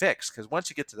something fixed. Because once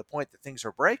you get to the point that things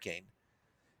are breaking,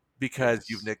 because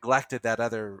you've Yes. neglected that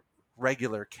other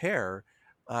regular care,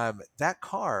 that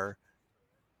car,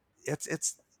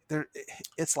 it's there,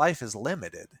 its life is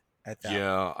limited at that.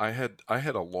 Yeah, I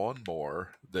had a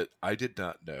lawnmower that I did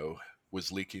not know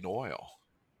was leaking oil.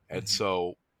 And Mhm.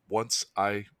 so once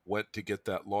I went to get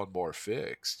that lawnmower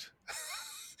fixed,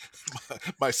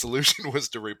 my solution was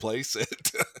to replace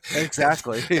it. and,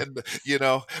 Exactly. and,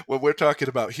 when we're talking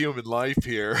about human life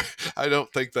here, I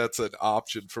don't think that's an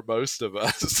option for most of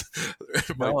us.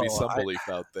 There might be No, some belief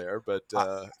out there, but I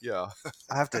yeah.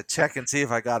 I have to check and see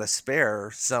if I got a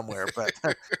spare somewhere, but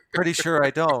pretty sure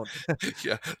I don't.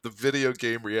 Yeah, the video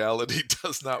game reality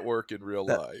does not work in real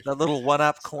That life. the little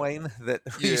one-up So, coin that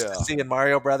we used to yeah, see in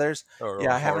Mario Brothers. or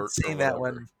Yeah, a I haven't heart or seen that whatever.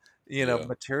 one, Yeah,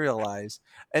 materialize.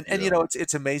 And yeah,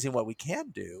 it's amazing what we can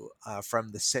do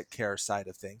from the sick care side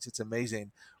of things. It's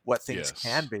amazing what things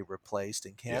can yes. be replaced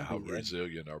and Yeah, can how be. And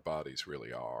resilient our bodies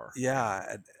really are. Yeah,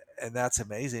 yeah, and that's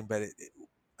amazing. But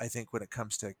I think when it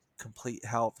comes to complete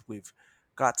health, we've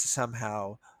got to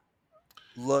somehow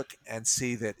look and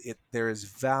see that there is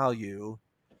value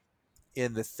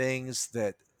in the things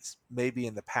that maybe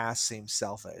in the past seemed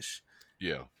selfish,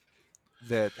 yeah,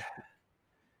 that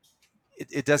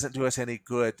it doesn't do us any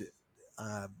good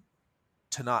um,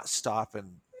 to not stop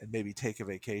and maybe take a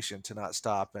vacation, to not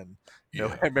stop and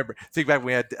yeah, I remember think back when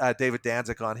we had David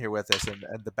Danzig on here with us, and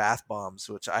the bath bombs,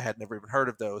 which I had never even heard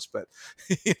of those, but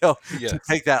to yes,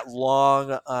 take that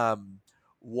long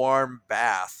warm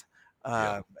bath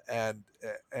yeah. um,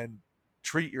 and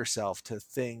treat yourself to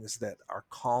things that are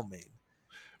calming.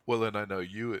 Well, and I know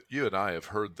you and I have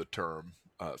heard the term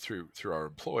through our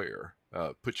employer.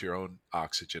 Put your own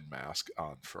oxygen mask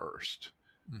on first,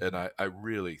 and Hmm. I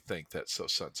really think that's so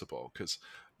sensible because,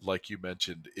 like you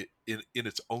mentioned, in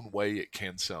its own way it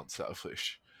can sound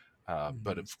selfish,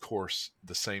 but Hmm. of course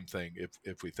the same thing.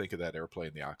 If we think of that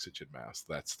airplane, the oxygen mask,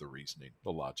 that's the reasoning,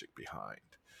 the logic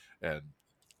behind, and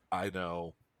I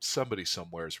know somebody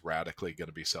somewhere is radically going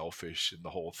to be selfish in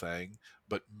the whole thing,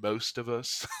 but most of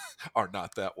us are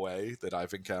not that way that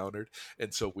I've encountered.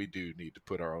 And so we do need to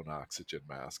put our own oxygen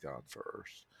mask on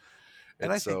first.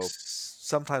 And And I think so,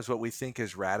 sometimes what we think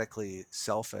is radically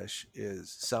selfish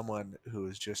is someone who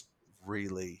is just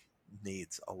really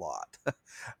needs a lot.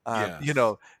 yes,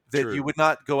 That you true, would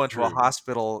not go into a true.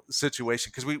 hospital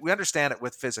situation because we understand it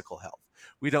with physical health.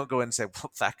 We don't go in and say,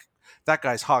 well, that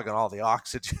guy's hogging all the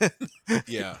oxygen,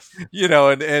 Yes.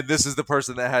 and this is the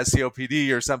person that has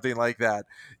COPD or something like that.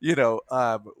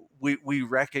 We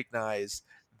recognize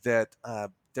that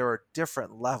there are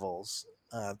different levels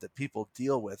that people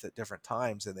deal with at different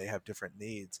times, and they have different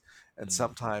needs. And Hmm.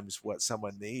 sometimes what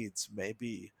someone needs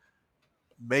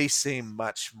may seem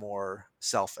much more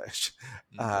selfish,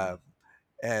 Hmm. um,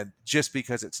 and just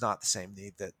because it's not the same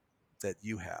need that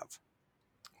you have.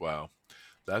 Wow.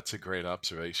 That's a great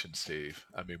observation, Steve.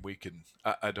 I mean,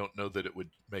 I don't know that it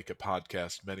would make a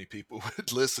podcast many people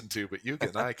would listen to, but you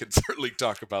and I can certainly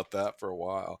talk about that for a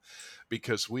while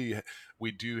because we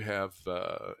do have,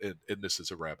 and this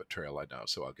is a rabbit trail, I know,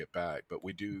 so I'll get back, but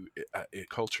we do,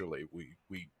 culturally,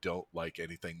 we don't like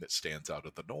anything that stands out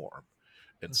of the norm.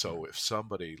 And Mhm. so if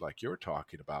somebody like you're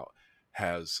talking about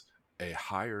has a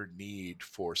higher need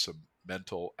for some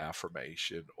mental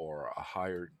affirmation or a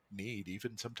higher need,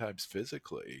 even sometimes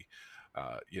physically,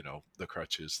 the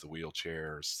crutches, the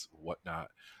wheelchairs,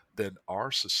 whatnot, then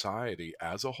our society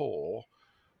as a whole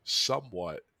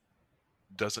somewhat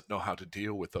doesn't know how to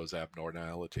deal with those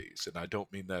abnormalities. And I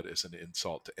don't mean that as an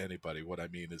insult to anybody. What I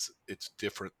mean is it's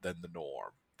different than the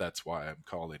norm. That's why I'm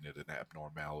calling it an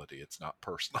abnormality. It's not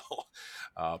personal,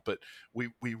 but we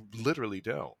literally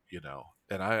don't.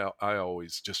 And I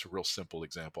always, just a real simple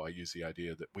example. I use the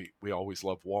idea that we always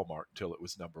loved Walmart until it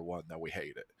was number one. Now we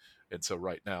hate it. And so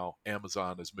right now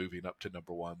Amazon is moving up to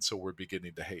number one. So we're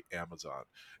beginning to hate Amazon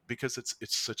because it's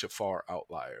such a far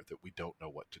outlier that we don't know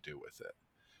what to do with it.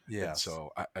 And Yes.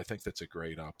 so I think that's a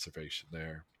great observation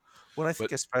there. Well, I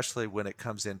But think especially when it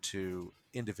comes into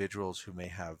individuals who may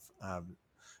have,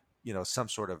 some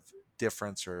sort of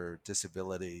difference or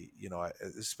disability.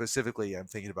 Specifically, I'm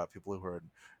thinking about people who are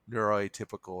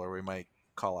neuroatypical, or we might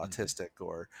call mhm, autistic,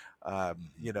 or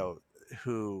mhm,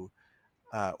 who,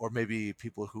 or maybe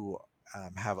people who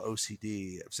have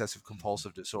OCD, obsessive mhm,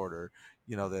 compulsive disorder.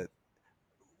 That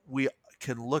we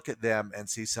can look at them and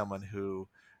see someone who,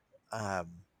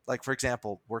 like for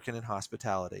example, working in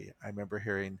hospitality. I remember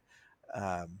hearing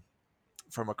um,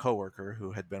 from a coworker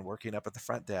who had been working up at the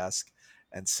front desk,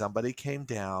 and somebody came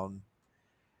down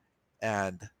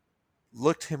and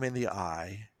looked him in the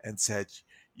eye and said,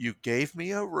 "You gave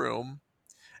me a room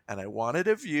and I wanted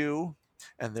a view,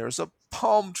 and there's a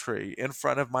palm tree in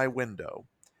front of my window,"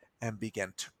 and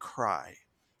began to cry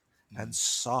and mhm.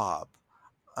 sob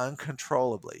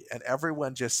uncontrollably. And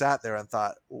everyone just sat there and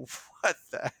thought, what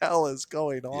the hell is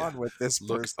going Yeah. on with this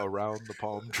Look person? around the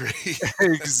palm tree.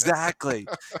 Exactly.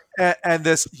 And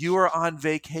this, you are on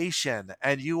vacation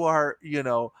and you are,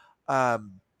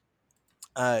 um,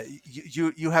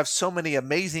 you have so many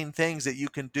amazing things that you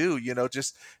can do.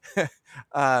 Just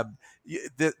um,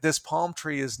 this palm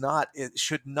tree is not. It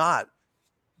should not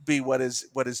be what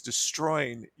is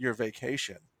destroying your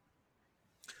vacation.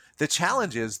 The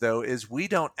challenge Mhm. is, though, is we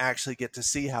don't actually get to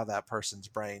see how that person's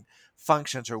brain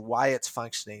functions, or why it's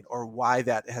functioning, or why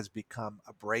that has become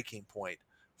a breaking point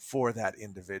for that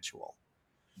individual.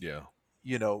 Yeah.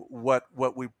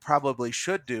 What we probably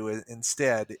should do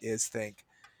instead is think,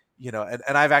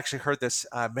 and I've actually heard this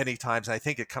many times, and I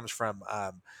think it comes from,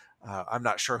 I'm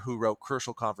not sure who wrote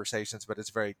Crucial Conversations, but it's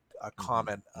very Hmm.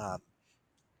 common Hmm.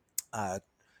 uh,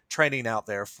 training out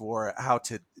there for how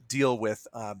to deal with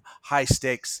high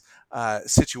stakes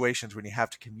situations when you have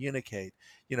to communicate.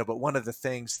 But one of the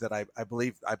things that I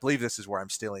believe this is where I'm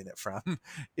stealing it from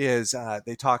is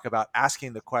they talk about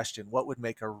asking the question, what would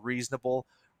make a reasonable,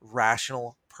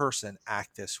 rational person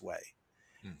act this way?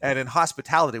 Hmm. And in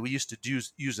hospitality, we used to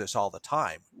use this all the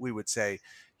time. We would say,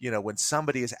 when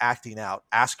somebody is acting out,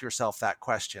 ask yourself that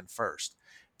question first,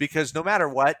 because no Hmm. matter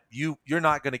what, you're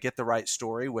not going to get the right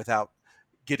story without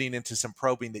getting into some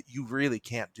probing that you really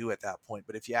can't do at that point.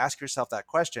 But if you ask yourself that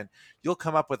question, you'll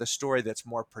come up with a story that's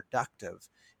more productive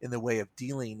in the way of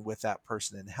dealing with that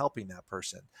person and helping that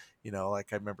person.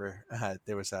 Like I remember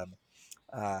there was uh,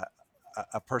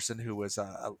 a person who was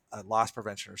a loss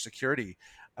prevention or security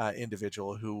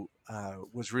individual who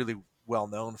was really well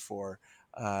known for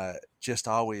just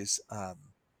always,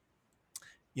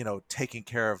 taking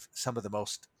care of some of the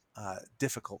most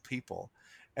difficult people.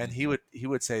 And he Hmm. would he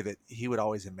would say that he would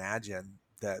always imagine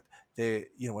that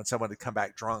when someone had come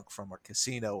back drunk from a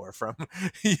casino or from,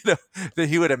 you know, that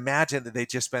he would imagine that they'd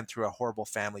just been through a horrible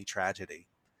family tragedy,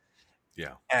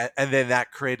 Yeah. and then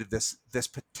that created this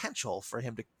potential for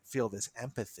him to feel this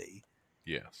empathy.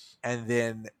 Yes. And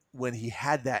then when he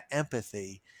had that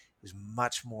empathy, he was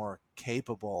much more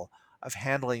capable of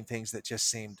handling things that just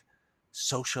seemed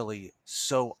socially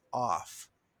so off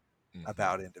Hmm.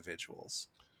 about individuals.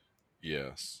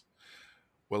 Yes.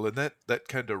 Well, and that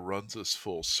kind of runs us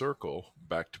full circle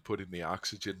back to putting the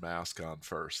oxygen mask on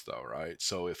first, though, right?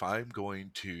 So if I'm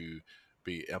going to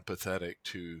be empathetic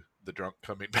to the drunk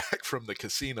coming back from the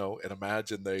casino and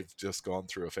imagine they've just gone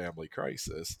through a family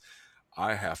crisis,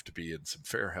 I have to be in some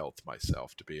fair health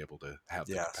myself to be able to have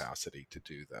the Yes. capacity to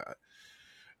do that.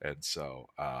 And so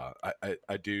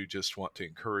I do just want to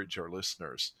encourage our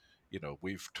listeners.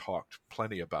 We've talked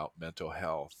plenty about mental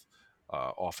health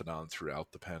off and on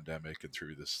throughout the pandemic and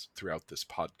throughout this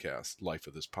podcast, life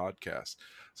of this podcast.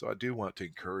 So I do want to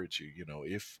encourage you.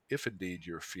 If indeed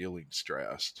you're feeling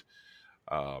stressed,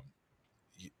 um,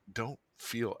 don't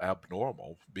feel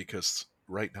abnormal, because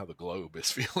right now the globe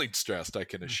is feeling stressed. I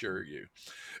can Hmm. assure you.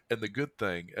 And the good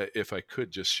thing, if I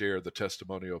could just share the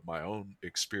testimony of my own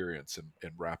experience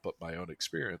and wrap up my own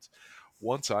experience,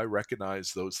 once I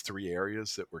recognized those three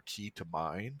areas that were key to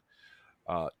mine,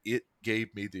 it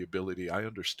gave me the ability. I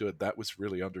understood that was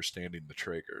really understanding the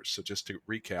triggers. So, just to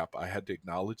recap, I had to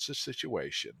acknowledge the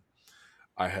situation.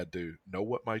 I had to know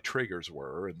what my triggers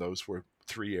were, and those were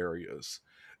three areas.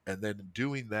 And then in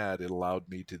doing that, it allowed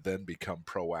me to then become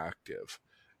proactive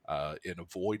in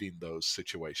avoiding those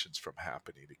situations from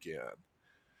happening again.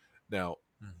 Now,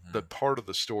 the Hmm. part of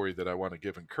the story that I want to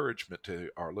give encouragement to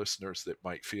our listeners that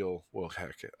might feel, well,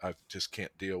 heck, I just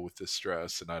can't deal with this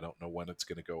stress and I don't know when it's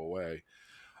going to go away.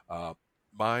 Uh,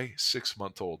 my 6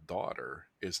 month old daughter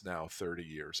is now 30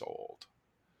 years old.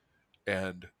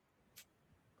 And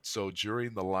so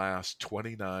during the last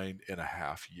 29 and a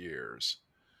half years,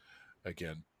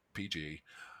 again, PG,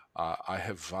 I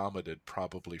have vomited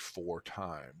probably 4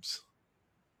 times.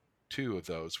 Two of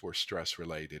those were stress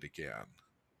related again.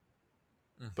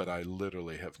 But Hmm. I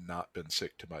literally have not been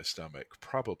sick to my stomach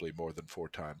probably more than 4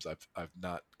 times. I've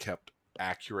not kept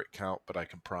accurate count, but I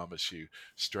can promise you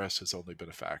stress has only been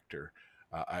a factor.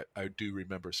 I do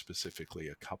remember specifically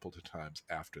a couple of times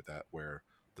after that where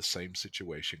the same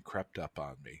situation crept up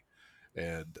on me,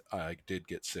 and I did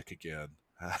get sick again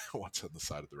once on the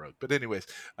side of the road. But anyways,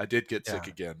 I did get sick Yeah.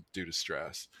 again due to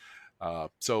stress.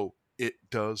 So it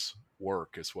does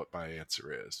work, is what my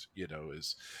answer is.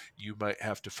 Is you might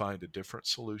have to find a different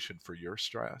solution for your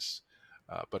stress,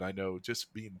 but I know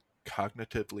just being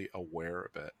cognitively aware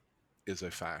of it is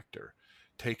a factor.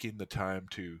 Taking the time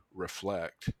to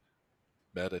reflect,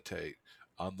 meditate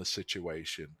on the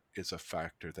situation is a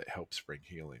factor that helps bring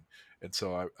healing. And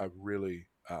so I really,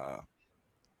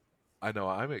 I know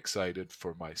I'm excited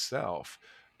for myself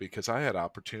because I had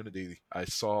opportunity. I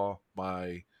saw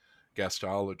my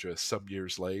gastrologist some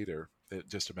years later,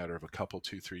 just a matter of a couple,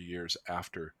 2, 3 years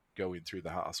after going through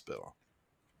the hospital.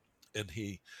 And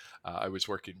I was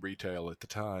working retail at the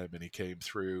time, and he came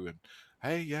through and,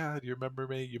 hey, yeah, do you remember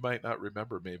me? You might not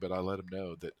remember me, but I let him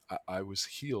know that I was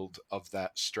healed of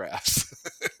that stress.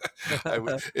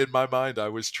 In my mind, I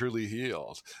was truly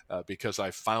healed, because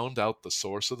I found out the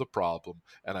source of the problem,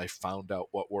 and I found out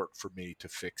what worked for me to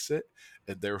fix it,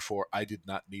 and therefore I did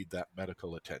not need that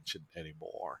medical attention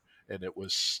anymore. And it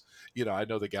was, I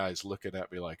know the guy's looking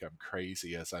at me like I'm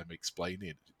crazy as I'm explaining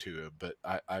it to him, but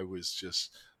I was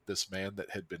just this man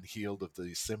that had been healed of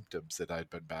these symptoms that I'd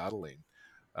been battling,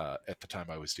 at the time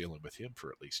I was dealing with him for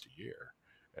at least a year.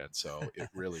 And so it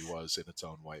really was, in its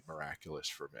own way, miraculous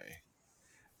for me.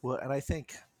 Well, and I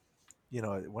think,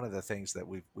 one of the things that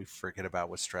we forget about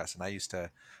with stress, and I used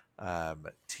to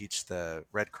teach the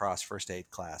Red Cross first aid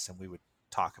class, and we would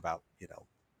talk about,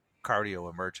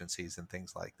 cardio emergencies and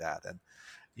things like that. And,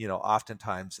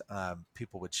 oftentimes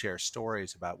people would share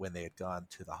stories about when they had gone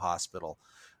to the hospital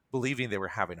believing they were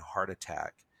having a heart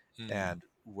attack Mm, and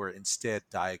were instead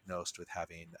diagnosed with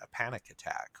having a panic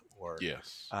attack or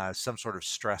yes. some sort of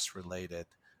stress related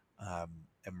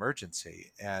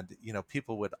emergency. And,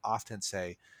 people would often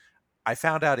say, I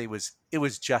found out it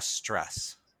was just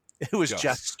stress. It was just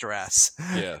Just. stress.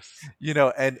 Yes.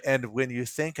 And when you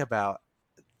think about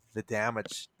the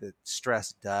damage that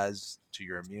stress does to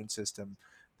your immune system,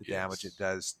 the damage it Yes.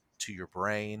 does to your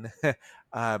brain,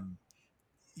 um,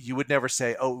 you would never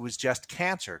say, "Oh, it was just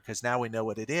cancer," because now we know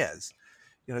what it is.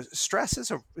 Stress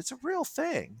is it's a real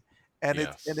thing, and it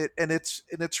and Yes. it and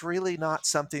it's really not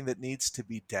something that needs to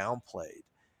be downplayed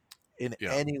in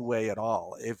Yeah. any way at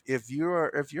all. If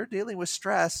you're dealing with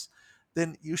stress,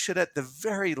 then you should at the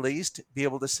very least be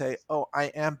able to say, "Oh, I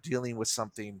am dealing with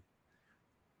something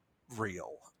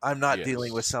real. I'm not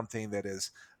dealing with Yes. something that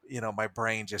is, my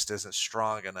brain just isn't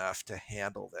strong enough to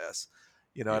handle this."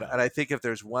 And, Yeah. and I think if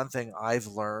there's one thing I've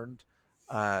learned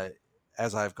uh,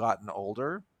 as I've gotten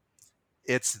older,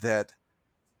 it's that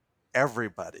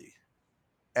everybody,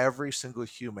 every single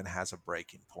human has a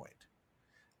breaking point.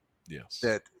 Yes.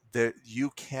 That you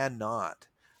cannot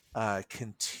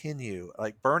continue,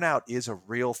 like burnout is a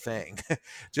real thing.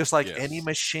 Just like any Yes.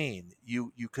 machine,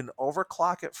 you can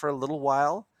overclock it for a little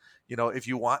while. If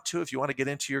you want to get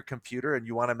into your computer and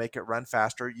you want to make it run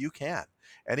faster, you can.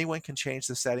 Anyone can change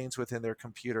the settings within their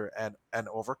computer and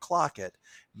overclock it,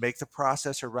 make the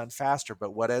processor run faster,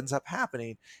 but what ends up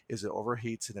happening is it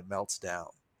overheats and it melts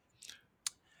down.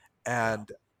 Yeah.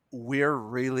 And we're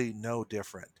really no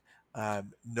different.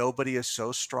 Nobody is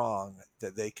so strong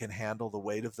that they can handle the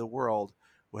weight of the world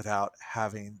without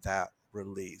having that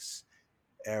release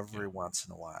Yeah. every once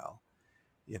in a while.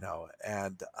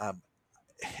 And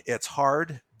it's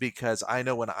hard because I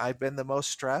know when I've been the most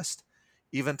stressed,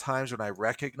 even times when I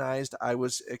recognized I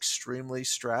was extremely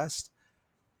stressed,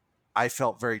 I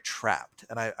felt very trapped.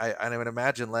 And I would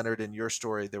imagine, Leonard, in your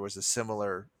story, there was a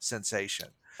similar sensation.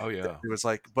 Oh yeah. It was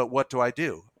like, but what do I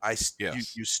do? You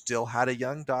Yes. you still had a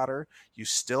young daughter, you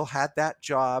still had that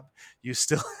job, you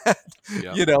still had,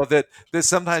 Yep. that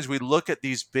sometimes we look at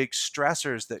these big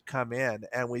stressors that come in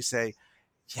and we say,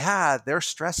 yeah, they're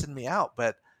stressing me out,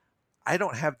 but I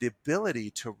don't have the ability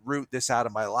to root this out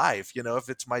of my life. If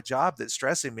it's my job that's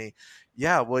stressing me,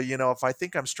 yeah, well, if I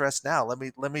think I'm stressed now,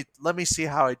 let me see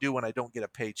how I do when I don't get a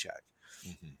paycheck.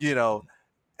 Hmm. You know, Hmm.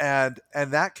 and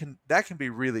that can be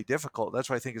really difficult. That's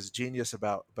what I think is genius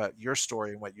about your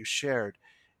story and what you shared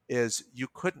is you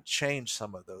couldn't change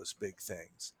some of those big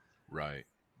things, Right.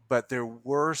 but there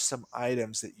were some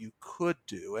items that you could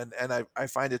do. And I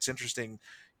find it's interesting,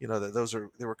 that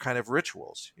they were kind of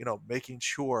rituals, making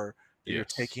sure that you're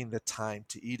Yes. taking the time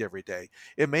to eat every day.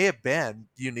 It may have been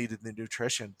you needed the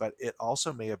nutrition, but it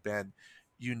also may have been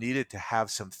you needed to have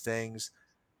some things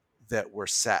that were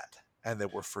set and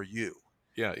that were for you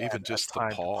Yeah. and Even a just the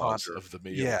time to pause ponder. of the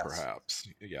meal, Yes. perhaps.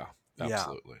 Yeah. Yeah.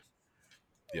 Absolutely.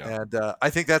 Yeah. And I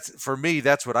think that's for me.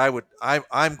 That's what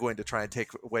I'm going to try and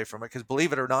take away from it because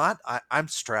believe it or not, I'm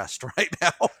stressed right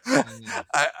now. Mm,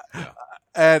 I, yeah.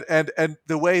 and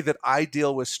the way that I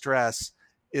deal with stress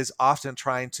is often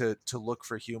trying to look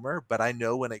for humor. But I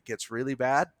know when it gets really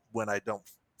bad when I don't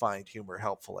find humor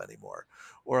helpful anymore.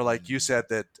 Or like you Mm, said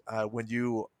that when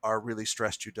you are really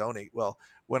stressed, you don't eat. Well,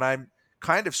 when I'm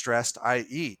kind of stressed, I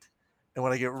eat. And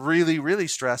when I get really, really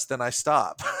stressed, then I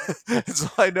stop. And so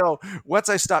I know once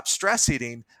I stop stress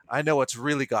eating, I know it's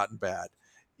really gotten bad.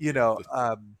 You yeah. know,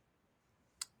 um,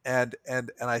 and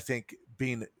I think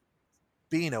being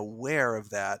aware of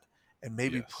that and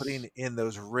maybe Yes. putting in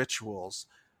those rituals,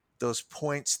 those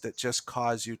points that just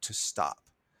cause you to stop.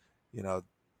 You know,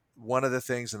 one of the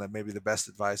things, and maybe the best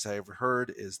advice I ever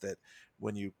heard, is that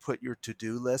when you put your to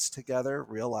do list together,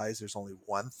 realize there's only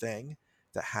one thing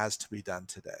that has to be done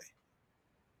today.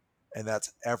 And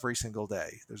that's every single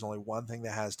day. There's only one thing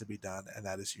that has to be done, and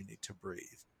that is you need to breathe.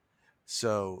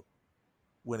 So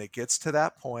when it gets to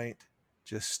that point,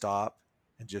 just stop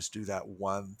and just do that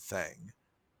one thing.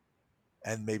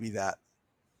 And maybe that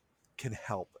can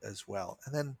help as well.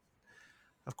 And then,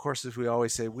 of course, as we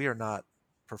always say, we are not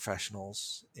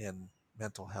professionals in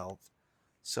mental health.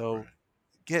 So Right.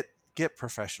 get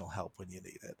professional help when you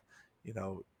need it. You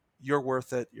know, you're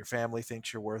worth it. Your family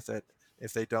thinks you're worth it.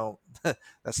 If they don't,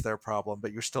 that's their problem,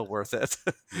 but you're still worth it.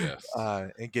 Yes.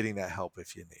 And getting that help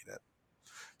if you need it.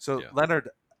 So, Yeah. Leonard,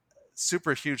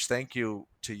 super huge thank you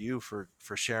to you for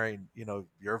sharing,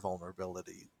 your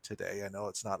vulnerability today. I know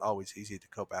it's not always easy to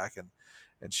go back and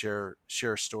share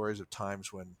stories of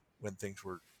times when things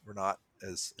were not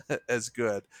as as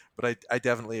good, but I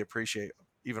definitely appreciate,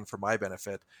 even for my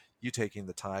benefit, you taking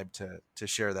the time to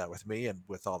share that with me and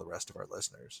with all the rest of our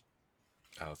listeners.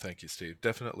 Oh, thank you, Steve.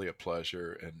 Definitely a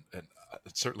pleasure, and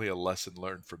certainly a lesson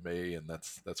learned for me, and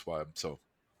that's why I'm so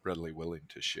readily willing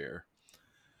to share.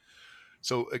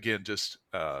 So again, just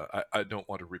I don't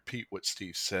want to repeat what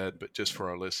Steve said, but just for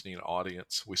our listening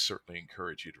audience, we certainly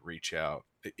encourage you to reach out,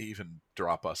 even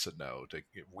drop us a note.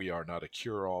 We are not a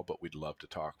cure-all, but we'd love to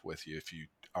talk with you if you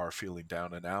are feeling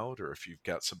down and out, or if you've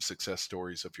got some success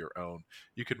stories of your own.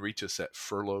 You can reach us at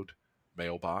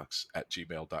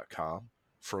furloughedmailbox@gmail.com,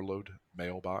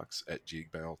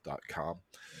 furloughedmailbox@gmail.com.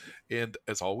 And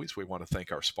as always, we want to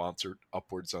thank our sponsor,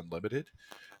 Upwards Unlimited.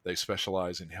 They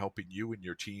specialize in helping you and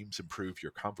your teams improve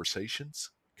your conversations,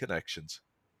 connections,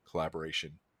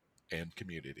 collaboration, and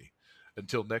community.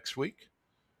 Until next week,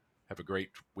 have a great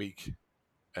week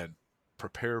and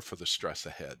prepare for the stress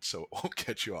ahead so it won't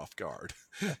catch you off guard.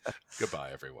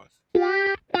 Goodbye, everyone.